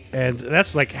 and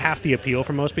that's half the appeal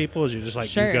for most people is you're just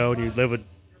Sure. you go and you live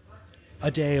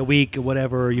a day, a week,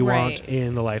 whatever you want Right.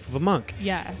 in the life of a monk.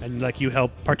 Yeah. And you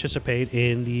help participate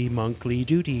in the monkly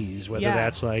duties, whether Yeah.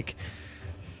 that's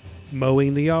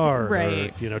mowing the yard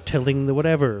Right. or tilling the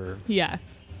whatever, Yeah.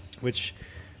 which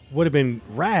would have been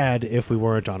rad if we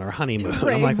weren't on our honeymoon.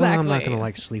 Right, I'm well, I'm not exactly.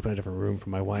 gonna sleep in a different room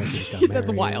from my wife who just got married.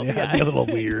 That's wild, It'd yeah. be a little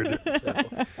weird.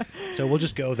 So we'll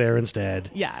just go there instead.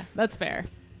 Yeah, that's fair.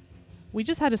 We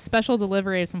just had a special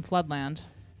delivery of some Floodland.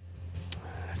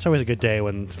 It's always a good day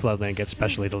when Floodland gets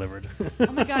specially delivered.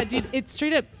 Oh my God, dude. It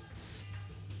straight up...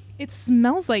 It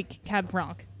smells like Cab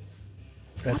Franc.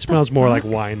 That smells more like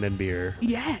fuck? wine than beer.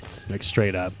 Yes.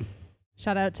 Straight up.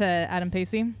 Shout out to Adam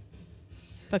Pacey.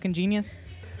 Fucking genius.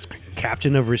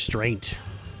 Captain of Restraint.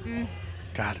 Mm.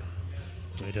 God.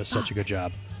 He does such a good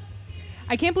job.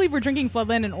 I can't believe we're drinking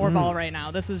Floodland and Orval right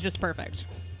now. This is just perfect.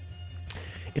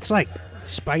 It's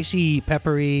spicy,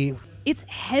 peppery. It's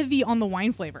heavy on the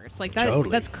wine flavors. That.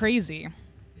 Totally. That's crazy.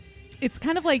 It's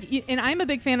kind of like, and I'm a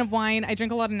big fan of wine. I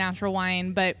drink a lot of natural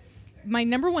wine, but my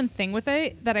number one thing with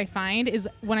it that I find is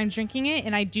when I'm drinking it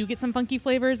and I do get some funky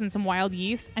flavors and some wild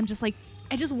yeast, I'm just like,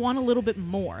 I just want a little bit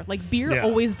more. Like beer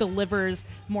always delivers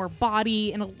more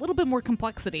body and a little bit more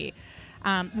complexity.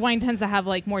 Wine tends to have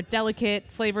like more delicate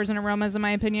flavors and aromas, in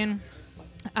my opinion.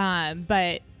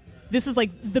 But this is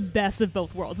like the best of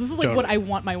both worlds. This is like what I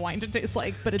want my wine to taste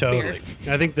like, but it's beer.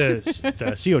 I think the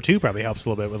CO2 probably helps a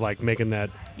little bit with like making that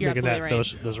You're absolutely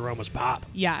right. those aromas pop.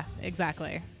 Yeah,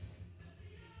 exactly.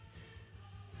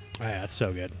 Oh, yeah, it's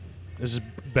so good. This is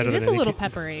better It than is a little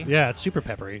peppery. Yeah, it's super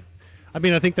peppery. I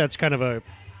mean, I think that's kind of a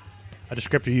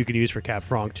descriptor you can use for Cab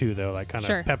Franc too, though. Like kind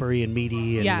of peppery and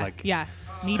meaty and like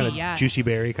meaty, kind of juicy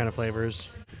berry kind of flavors,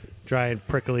 dry and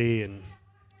prickly and.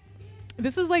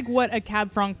 This is like what a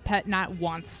Cab Franc pet nat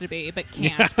wants to be, but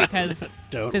can't because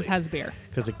this has beer.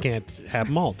 Because it can't have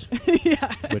malt,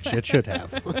 yeah, which it should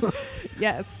have.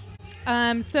 Yes.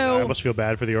 So I almost feel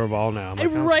bad for the Orval now. I'm like,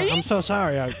 right? I'm so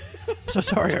sorry. I'm so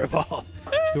sorry, Orval.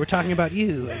 We were talking about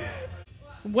you.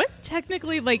 What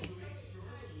technically, like,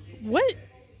 what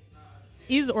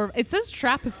is, or it says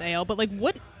Trappist ale, but like,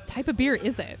 what type of beer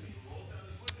is it?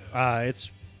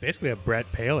 It's basically a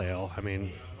Brett Pale Ale. I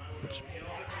mean, it's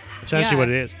essentially what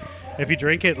it is. If you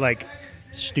drink it like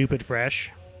stupid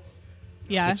fresh,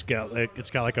 it's got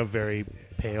like a very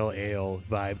pale ale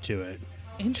vibe to it.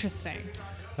 Interesting.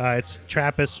 It's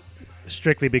Trappist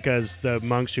strictly because the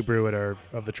monks who brew it are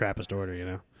of the Trappist order, you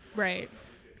know. Right.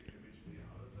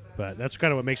 But that's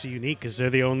kind of what makes it unique because they're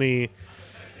the only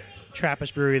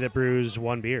Trappist brewery that brews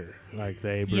one beer. Like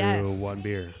they brew one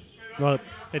beer. Well,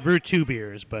 they brew two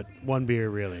beers, but one beer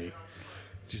really.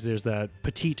 There's that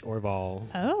Petite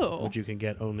Orval, which you can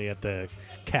get only at the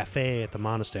cafe at the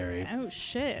monastery. Oh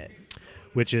shit!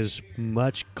 Which is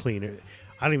much cleaner.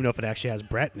 I don't even know if it actually has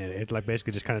Brett in it. It like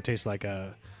basically just kind of tastes like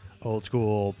a old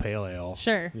school pale ale.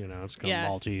 Sure. You know, it's kind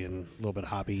of malty and a little bit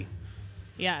hoppy.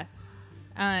 Yeah.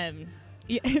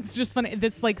 It's just funny.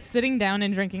 This like sitting down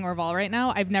and drinking Orval right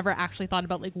now. I've never actually thought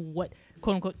about like what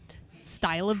quote unquote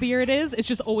style of beer it is. It's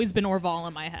just always been Orval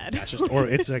in my head. That's just, or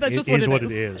it's like, That's just what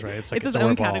it is, right? It's like it's its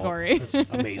own Orval. category. It's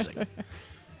amazing.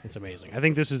 It's amazing. I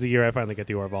think this is the year I finally get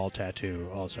the Orval tattoo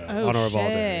also on Orval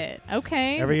Day.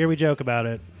 Okay. Every year we joke about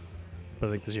it, but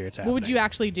I think this year it's happening. What would you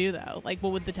actually do though? Like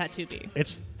what would the tattoo be?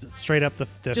 It's straight up the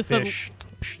just fish.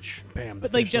 Bam,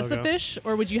 but like just logo. the fish,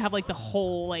 or would you have like the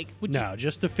whole like? No,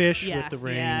 just the fish with the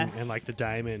ring and like the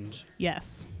diamond.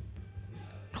 Yes.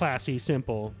 Classy,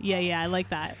 simple. Yeah, I like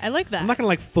that. I'm not gonna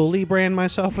like fully brand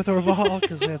myself with Orval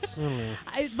because that's I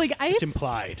don't know. It's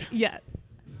implied. Yeah,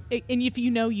 and if you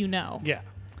know, you know. Yeah,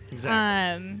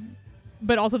 exactly.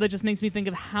 But also that just makes me think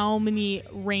of how many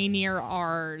Rainier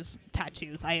R's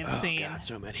tattoos I have seen. God,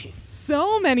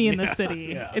 so many in the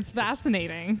city. Yeah. It's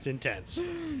fascinating. It's intense.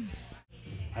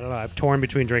 I don't know. I'm torn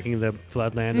between drinking the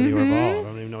Floodland and the Orval. I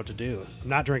don't even know what to do. I'm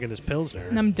not drinking this Pilsner.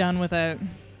 And I'm done with it.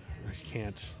 I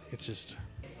can't. It's just.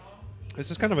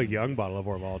 This is kind of a young bottle of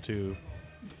Orval too.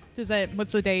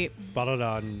 What's the date? Bottled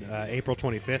on April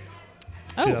 25th,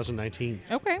 2019.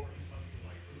 Okay.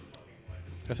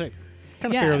 I think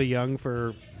kind of fairly young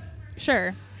for.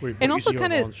 Sure. And also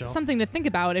kind of something to think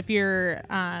about if you're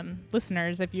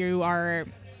listeners, if you are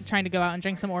trying to go out and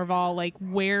drink some Orval, like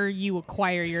where you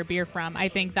acquire your beer from. I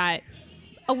think that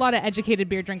a lot of educated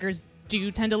beer drinkers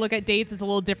do tend to look at dates. It's a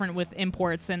little different with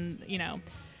imports and, you know,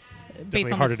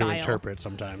 based on the style. Harder to interpret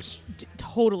sometimes.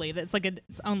 Totally. That's like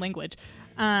its own language.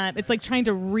 It's like trying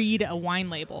to read a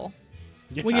wine label.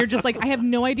 Yeah. When you're just like, I have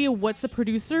no idea what's the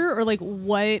producer or like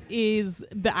what is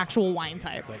the actual wine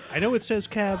type. Like, I know it says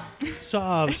Cab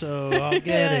Sauv, so I'll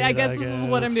get it. I guess this is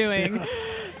what I'm doing.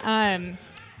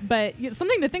 But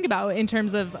something to think about in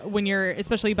terms of when you're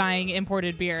especially buying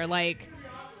imported beer, like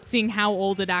seeing how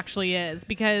old it actually is,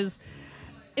 because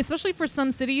especially for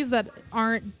some cities that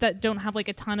don't have like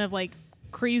a ton of like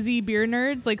crazy beer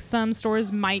nerds, like some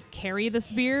stores might carry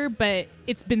this beer, but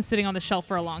it's been sitting on the shelf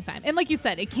for a long time. And like you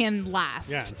said, it can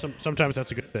last. Yeah, sometimes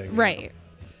that's a good thing. Right. You know?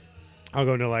 I'll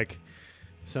go into like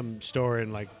some store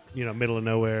in like, you know, middle of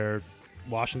nowhere,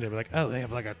 Washington, be like, oh, they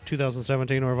have like a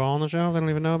 2017 Orval on the shelf. They don't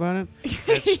even know about it.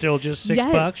 It's still just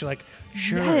 $6. You're like,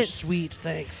 sure, sweet,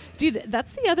 thanks. Dude,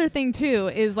 that's the other thing too,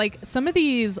 is like some of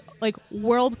these like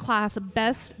world-class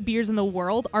best beers in the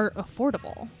world are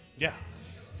affordable. Yeah.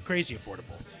 Crazy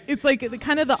affordable. It's like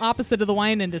kind of the opposite of the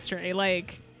wine industry.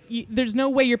 Like there's no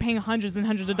way you're paying hundreds and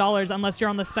hundreds of dollars unless you're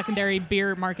on the secondary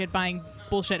beer market buying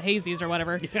bullshit hazies or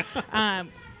whatever. Yeah.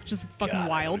 which is fucking God, I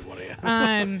wild. don't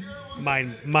even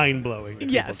wanna- mind blowing.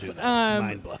 Yes,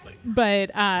 Mind blowing.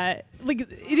 But like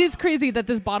it is crazy that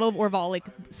this bottle of Orval, like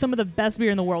some of the best beer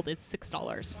in the world, is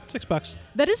 $6. $6.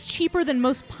 That is cheaper than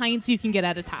most pints you can get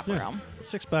at a tap room.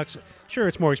 $6. Sure,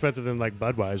 it's more expensive than like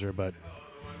Budweiser, but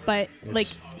But it's like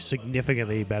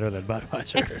significantly better than Budweiser.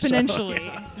 so, exponentially,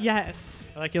 yeah. yes.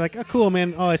 Like you're like, oh cool,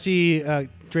 man. Oh, I see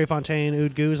Dre Fontaine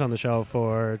Oud Goose on the shelf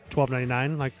for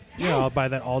 $12.99. Like, yeah, I'll Yes. buy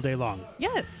that all day long.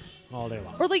 Yes. All day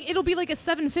long. Or like it'll be like a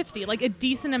 $7.50, like a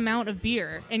decent amount of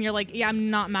beer, and you're like, yeah, I'm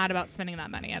not mad about spending that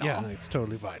money at Yeah, all. it's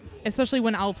totally fine. Especially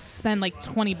when I'll spend like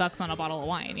 $20 on a bottle of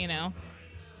wine, you know?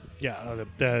 Yeah,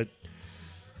 the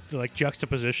like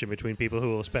juxtaposition between people who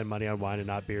will spend money on wine and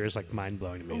not beer is like mind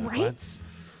blowing to me. Like, Right? what?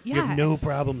 Yeah. You have no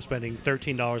problem spending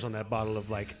 $13 on that bottle of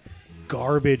like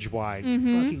garbage wine,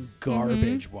 Mm-hmm. fucking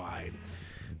garbage wine.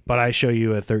 But I show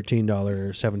you a $13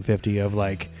 $7.50 of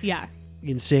like Yeah.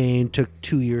 insane, took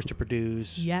 2 years to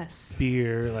produce Yes.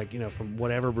 beer, like, you know, from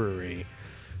whatever brewery.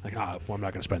 Like, well, I'm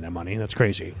not going to spend that money. That's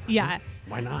crazy. Yeah.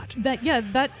 Why not?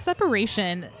 That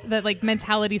separation, that like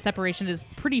mentality separation is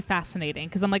pretty fascinating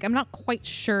because I'm not quite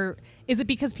sure. Is it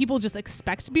because people just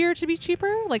expect beer to be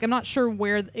cheaper? Like, I'm not sure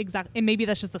where exactly, and maybe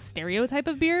that's just the stereotype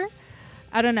of beer.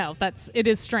 I don't know. It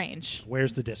is strange.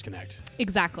 Where's the disconnect?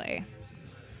 Exactly.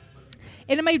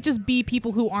 And it might just be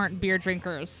people who aren't beer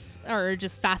drinkers are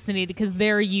just fascinated because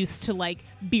they're used to like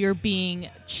beer being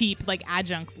cheap, like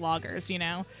adjunct lagers, you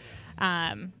know?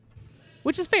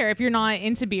 Which is fair. If you're not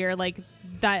into beer, like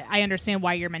that, I understand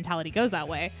why your mentality goes that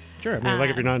way. Sure. I mean, like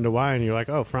if you're not into wine, you're like,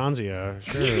 oh, Franzia.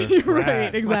 Sure. Right,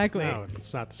 rad. exactly. No,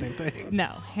 it's not the same thing. No,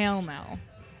 hell no.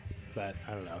 But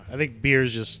I don't know. I think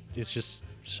beer's it's just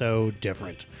so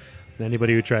different. And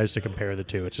anybody who tries to compare the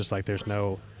two, it's just like there's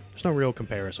no real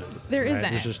comparison. There right?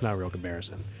 isn't. There's just not real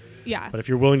comparison. Yeah. But if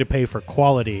you're willing to pay for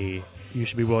quality, you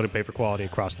should be willing to pay for quality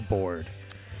across the board,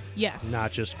 Yes.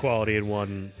 not just quality in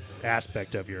one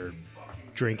aspect of your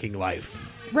drinking life.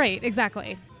 Right,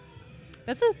 exactly.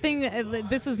 That's the thing.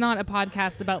 This is not a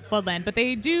podcast about Floodland, but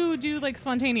they do like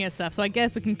spontaneous stuff, so I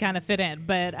guess it can kind of fit in.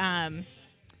 But I'd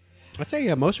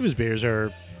say most of his beers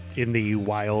are in the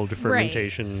wild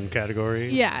fermentation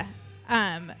category. yeah,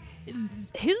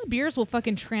 his beers will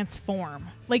fucking transform.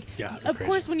 Like, Yeah, they're of crazy.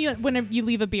 course, whenever you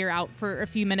leave a beer out for a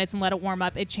few minutes and let it warm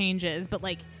up, it changes. But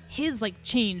like his like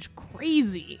change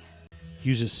crazy.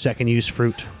 Uses second use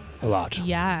fruit a lot.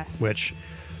 Yeah. Which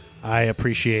I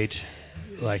appreciate,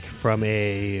 like from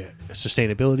a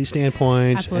sustainability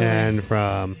standpoint Absolutely. and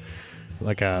from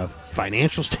like a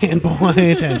financial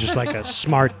standpoint and just like a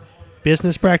smart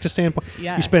business practice standpoint.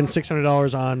 Yeah. You spend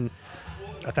 $600 on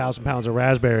 1,000 pounds of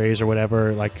raspberries or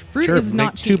whatever. Like, Fruit sure, is make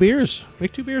not two cheap. beers.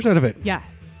 Make 2 beers out of it. Yeah.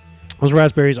 Those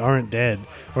raspberries aren't dead,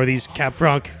 or these Cab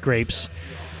Franc grapes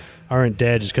aren't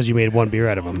dead just because you made one beer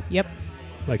out of them. Yep.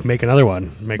 Like, make another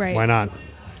one. Right. Why not?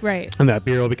 Right. And that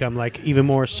beer will become like even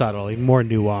more subtle, even more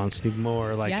nuanced, even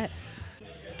more like Yes.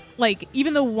 Like,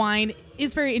 even though wine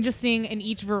is very interesting and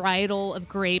each varietal of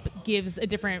grape gives a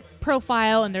different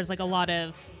profile and there's like a lot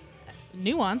of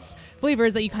nuanced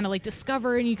flavors that you kind of like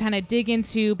discover and you kind of dig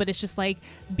into, but it's just like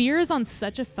beer is on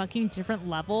such a fucking different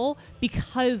level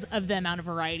because of the amount of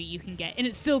variety you can get, and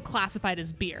it's still classified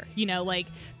as beer, you know, like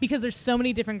because there's so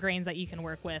many different grains that you can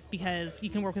work with, because you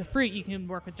can work with fruit, you can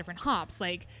work with different hops,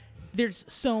 like there's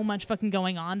so much fucking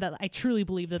going on that I truly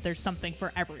believe that there's something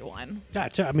for everyone. yeah.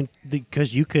 I mean,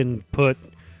 because you can put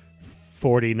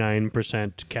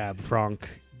 49% Cab Franc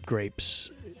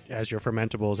grapes as your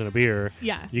fermentables in a beer.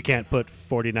 Yeah. You can't put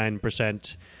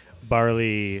 49%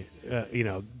 barley,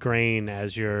 grain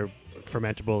as your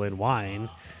fermentable in wine.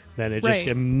 Then it just Right.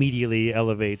 immediately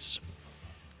elevates.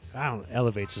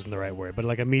 Elevates isn't the right word, but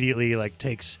like immediately like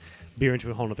takes beer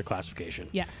into a whole other classification.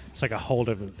 Yes. It's like a whole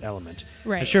different element.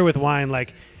 Right. And sure, with wine,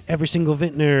 like every single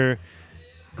vintner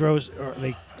grows, or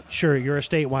like, sure, you're a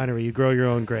state winery, you grow your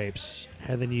own grapes,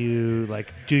 and then you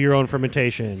like do your own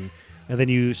fermentation, and then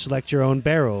you select your own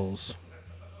barrels.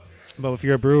 But if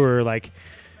you're a brewer, like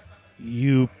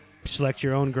you select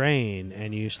your own grain,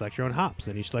 and you select your own hops,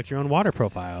 then you select your own water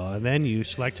profile, and then you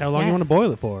select how long you want to Yes.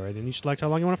 boil it for, and then you select how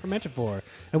long you want to ferment it for,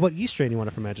 and what yeast strain you want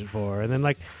to ferment it for, and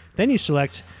then you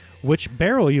select which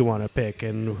barrel you want to pick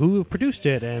and who produced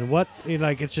it and what,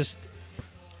 it's just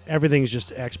everything's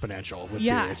just exponential with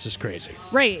Yeah. beer. It's just crazy.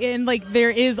 Right. And like there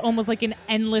is almost like an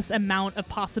endless amount of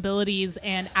possibilities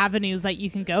and avenues that you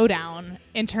can go down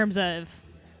in terms of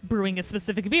brewing a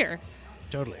specific beer.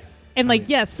 Totally. And I like, mean-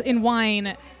 yes, in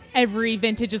wine, every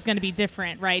vintage is going to be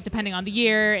different, right? Depending on the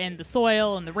year and the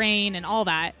soil and the rain and all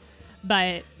that.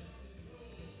 But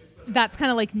that's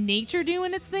kind of like nature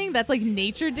doing its thing. That's like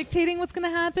nature dictating what's going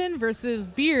to happen, versus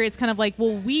beer. It's kind of like,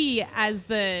 well, we as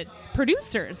the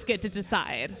producers get to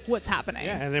decide what's happening.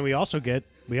 Yeah, and then we also get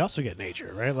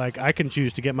nature, right? Like I can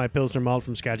choose to get my Pilsner malt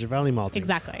from Skagit Valley Malting.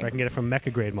 Exactly. Or I can get it from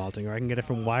Mecca Grade Malting, or I can get it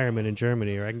from Weyermann in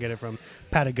Germany, or I can get it from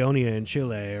Patagonia in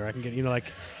Chile, or I can get, like,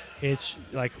 it's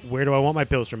like, where do I want my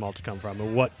Pilsner malt to come from,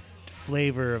 or what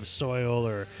flavor of soil,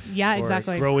 or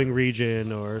exactly, growing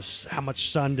region, or how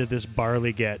much sun did this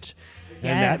barley get?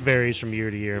 And that varies from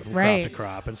year to year, from crop to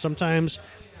crop. And sometimes,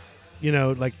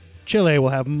 like Chile will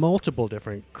have multiple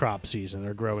different crop seasons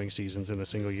or growing seasons in a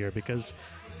single year because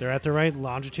they're at the right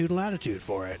longitude and latitude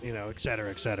for it, et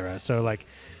cetera, et cetera. So like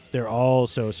they're all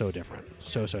so different,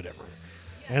 so different.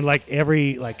 And like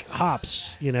every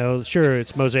hops, sure,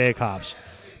 it's mosaic hops,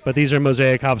 but these are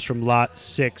mosaic hops from lot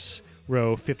 6,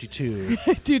 row 52.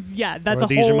 Dude, yeah, that's or a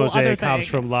these whole are mosaic other hops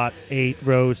thing. from lot 8,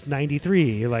 row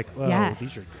 93. You're like, whoa, Yeah.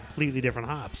 these are completely different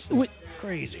hops.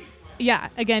 Crazy. Yeah,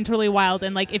 again, totally wild.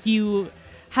 And like if you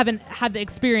haven't had the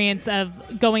experience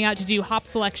of going out to do hop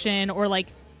selection, or like,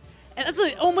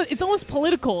 it's almost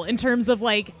political in terms of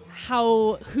like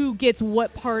who gets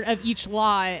what part of each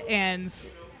lot and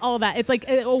all of that. It's like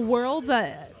a world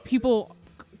that people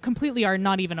completely are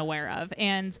not even aware of.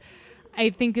 And I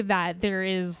think that there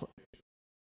is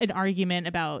an argument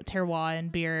about terroir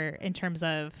and beer in terms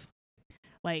of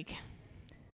like,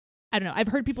 I don't know. I've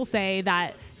heard people say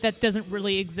that doesn't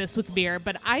really exist with beer,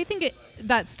 but I think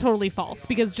that's totally false,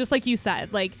 because just like you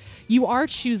said, like you are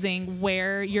choosing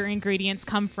where your ingredients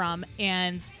come from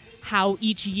and how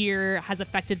each year has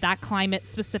affected that climate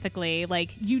specifically.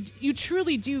 Like you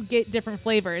truly do get different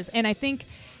flavors. And I think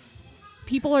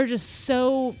people are just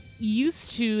so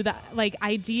used to that like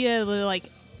idea, like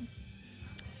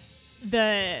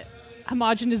the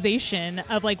homogenization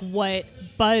of like what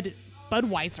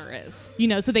Budweiser is,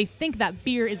 so they think that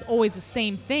beer is always the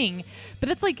same thing, but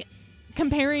it's like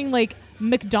comparing like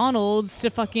McDonald's to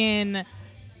fucking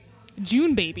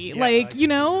June Baby,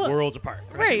 worlds apart,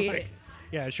 right? Like,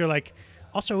 yeah, sure. Like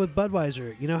also with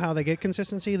Budweiser, how they get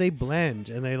consistency? They blend,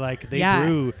 and they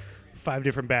brew 5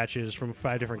 different batches from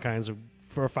 5 different kinds of,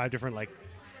 for 5 different like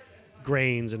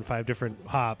grains and 5 different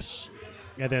hops,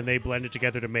 and then they blend it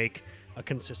together to make a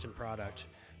consistent product.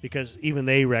 Because even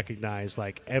they recognize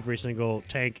like every single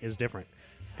tank is different.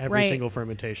 Every single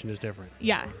fermentation is different.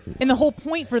 Yeah. And the whole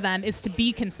point for them is to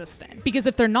be consistent. Because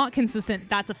if they're not consistent,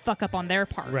 that's a fuck up on their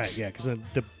part. Right, yeah. Because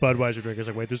the Budweiser drinker's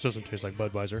like, wait, this doesn't taste like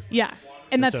Budweiser. Yeah.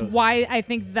 And that's why I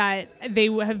think that they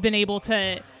have been able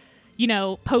to,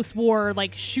 post-war,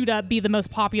 like shoot up, be the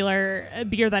most popular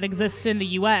beer that exists in the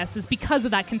U.S. is because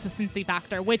of that consistency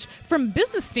factor, which from a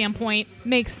business standpoint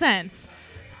makes sense.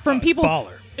 From people...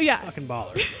 Baller. Yeah. Fucking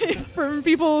baller. From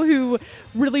people who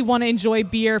really want to enjoy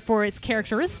beer for its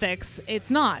characteristics, it's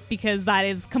not, because that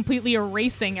is completely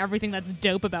erasing everything that's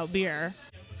dope about beer.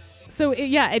 So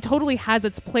it totally has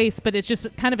its place, but it's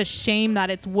just kind of a shame that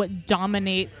it's what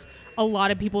dominates a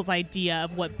lot of people's idea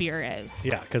of what beer is.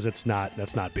 Yeah, because that's not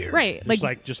beer. Right.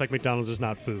 Just like McDonald's is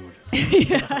not food.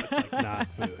 Yeah. It's like not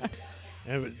food.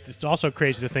 And it's also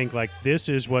crazy to think like this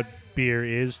is what beer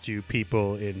is to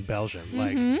people in Belgium.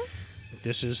 Mm-hmm. Like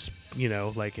this is,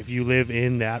 like if you live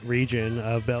in that region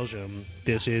of Belgium,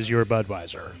 this is your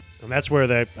Budweiser. And that's where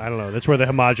that's where the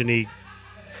homogeny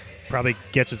probably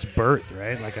gets its birth,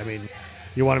 right? Like, I mean,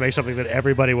 you want to make something that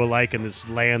everybody will like in this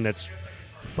land that's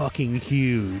fucking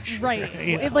huge.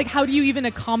 Right. Like, how do you even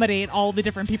accommodate all the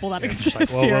different people that exist like,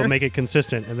 here? We'll make it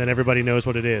consistent, and then everybody knows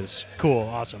what it is. Cool,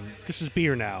 awesome. This is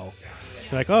beer now.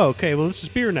 You're like, oh, okay, well, this is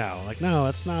beer now. Like, no,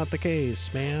 that's not the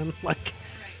case, man. Like,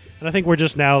 and I think we're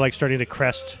just now, like, starting to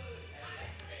crest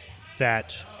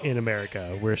that in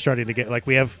America. We're starting to get, like,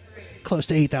 we have close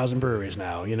to 8,000 breweries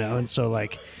now, and so,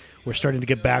 like, we're starting to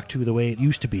get back to the way it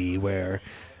used to be, where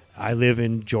I live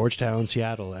in Georgetown,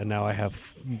 Seattle, and now I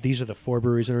have, these are the 4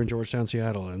 breweries that are in Georgetown,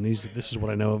 Seattle, and this is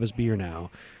what I know of as beer now.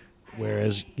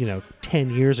 Whereas, 10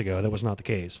 years ago, that was not the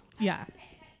case. Yeah.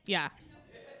 Yeah.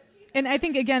 And I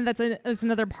think, again, that's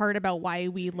another part about why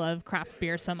we love craft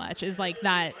beer so much, is like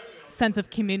that sense of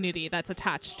community that's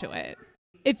attached to it.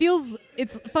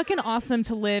 It's fucking awesome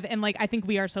to live, and like I think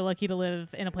we are so lucky to live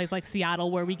in a place like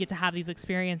Seattle where we get to have these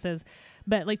experiences,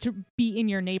 but like to be in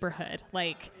your neighborhood,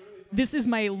 like this is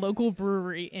my local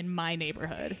brewery in my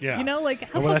neighborhood. Yeah. Like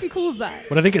how fucking cool is that?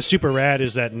 What I think is super rad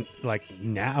is that like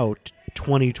now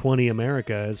 2020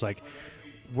 America is like,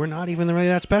 we're not even really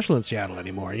that special in Seattle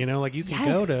anymore. Like you can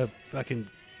go to fucking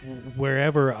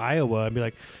wherever Iowa and be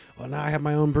like, well, now I have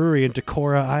my own brewery in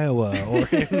Decorah, Iowa, or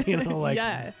like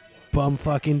yeah.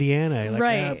 bumfuck Indiana. Like,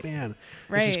 right. Oh, man,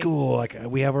 this is cool. Like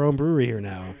we have our own brewery here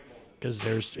now, because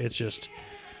it's just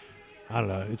I don't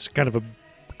know. It's kind of a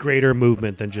greater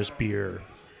movement than just beer.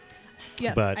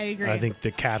 Yeah, But I agree. I think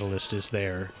the catalyst is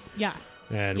there, Yeah.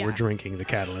 and Yeah. we're drinking the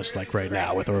catalyst like right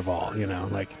now with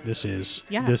Orval. Like this is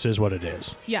what it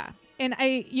is. Yeah. And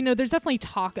there's definitely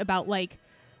talk about like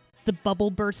the bubble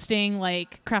bursting.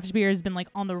 Like craft beer has been like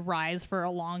on the rise for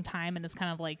a long time, and it's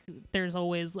kind of like there's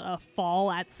always a fall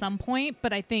at some point.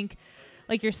 But I think,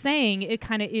 like you're saying, it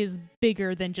kind of is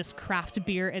bigger than just craft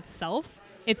beer itself.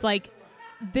 It's like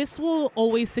this will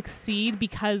always succeed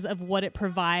because of what it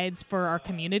provides for our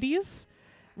communities.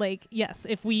 Like, yes,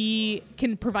 if we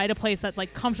can provide a place that's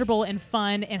like comfortable and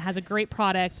fun and has a great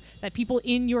product that people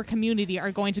in your community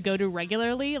are going to go to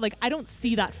regularly, like I don't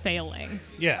see that failing.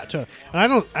 Yeah, and I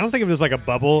don't think of it as like a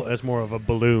bubble, as more of a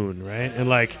balloon, right? And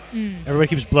like everybody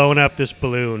keeps blowing up this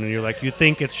balloon, and you're like, you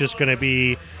think it's just gonna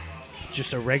be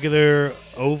just a regular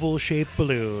oval-shaped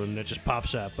balloon that just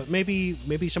pops up, but maybe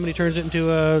somebody turns it into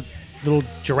a little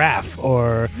giraffe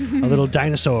or a little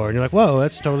dinosaur, and you're like, whoa,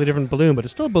 that's a totally different balloon, but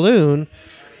it's still a balloon.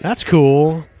 That's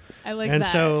cool. I like and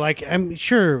that. So, like, I'm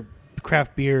sure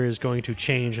craft beer is going to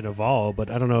change and evolve, but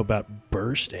I don't know about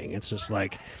bursting. It's just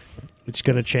like it's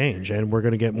going to change, and we're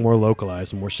going to get more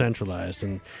localized and more centralized.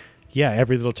 And yeah,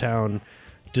 every little town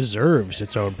deserves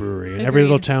its own brewery, and every Agreed.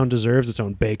 little town deserves its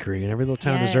own bakery, and every little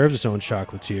town deserves its Yes. own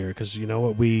chocolatier. Because you know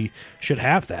what, we should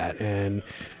have that. And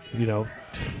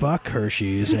fuck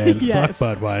Hershey's and Yes.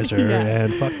 fuck Budweiser Yeah.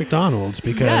 and fuck McDonald's,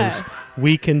 because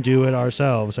we can do it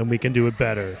ourselves, and we can do it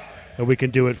better, and we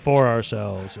can do it for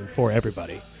ourselves and for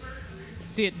everybody.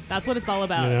 Dude, that's what it's all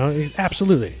about.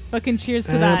 Absolutely. Fucking cheers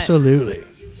to that. Absolutely.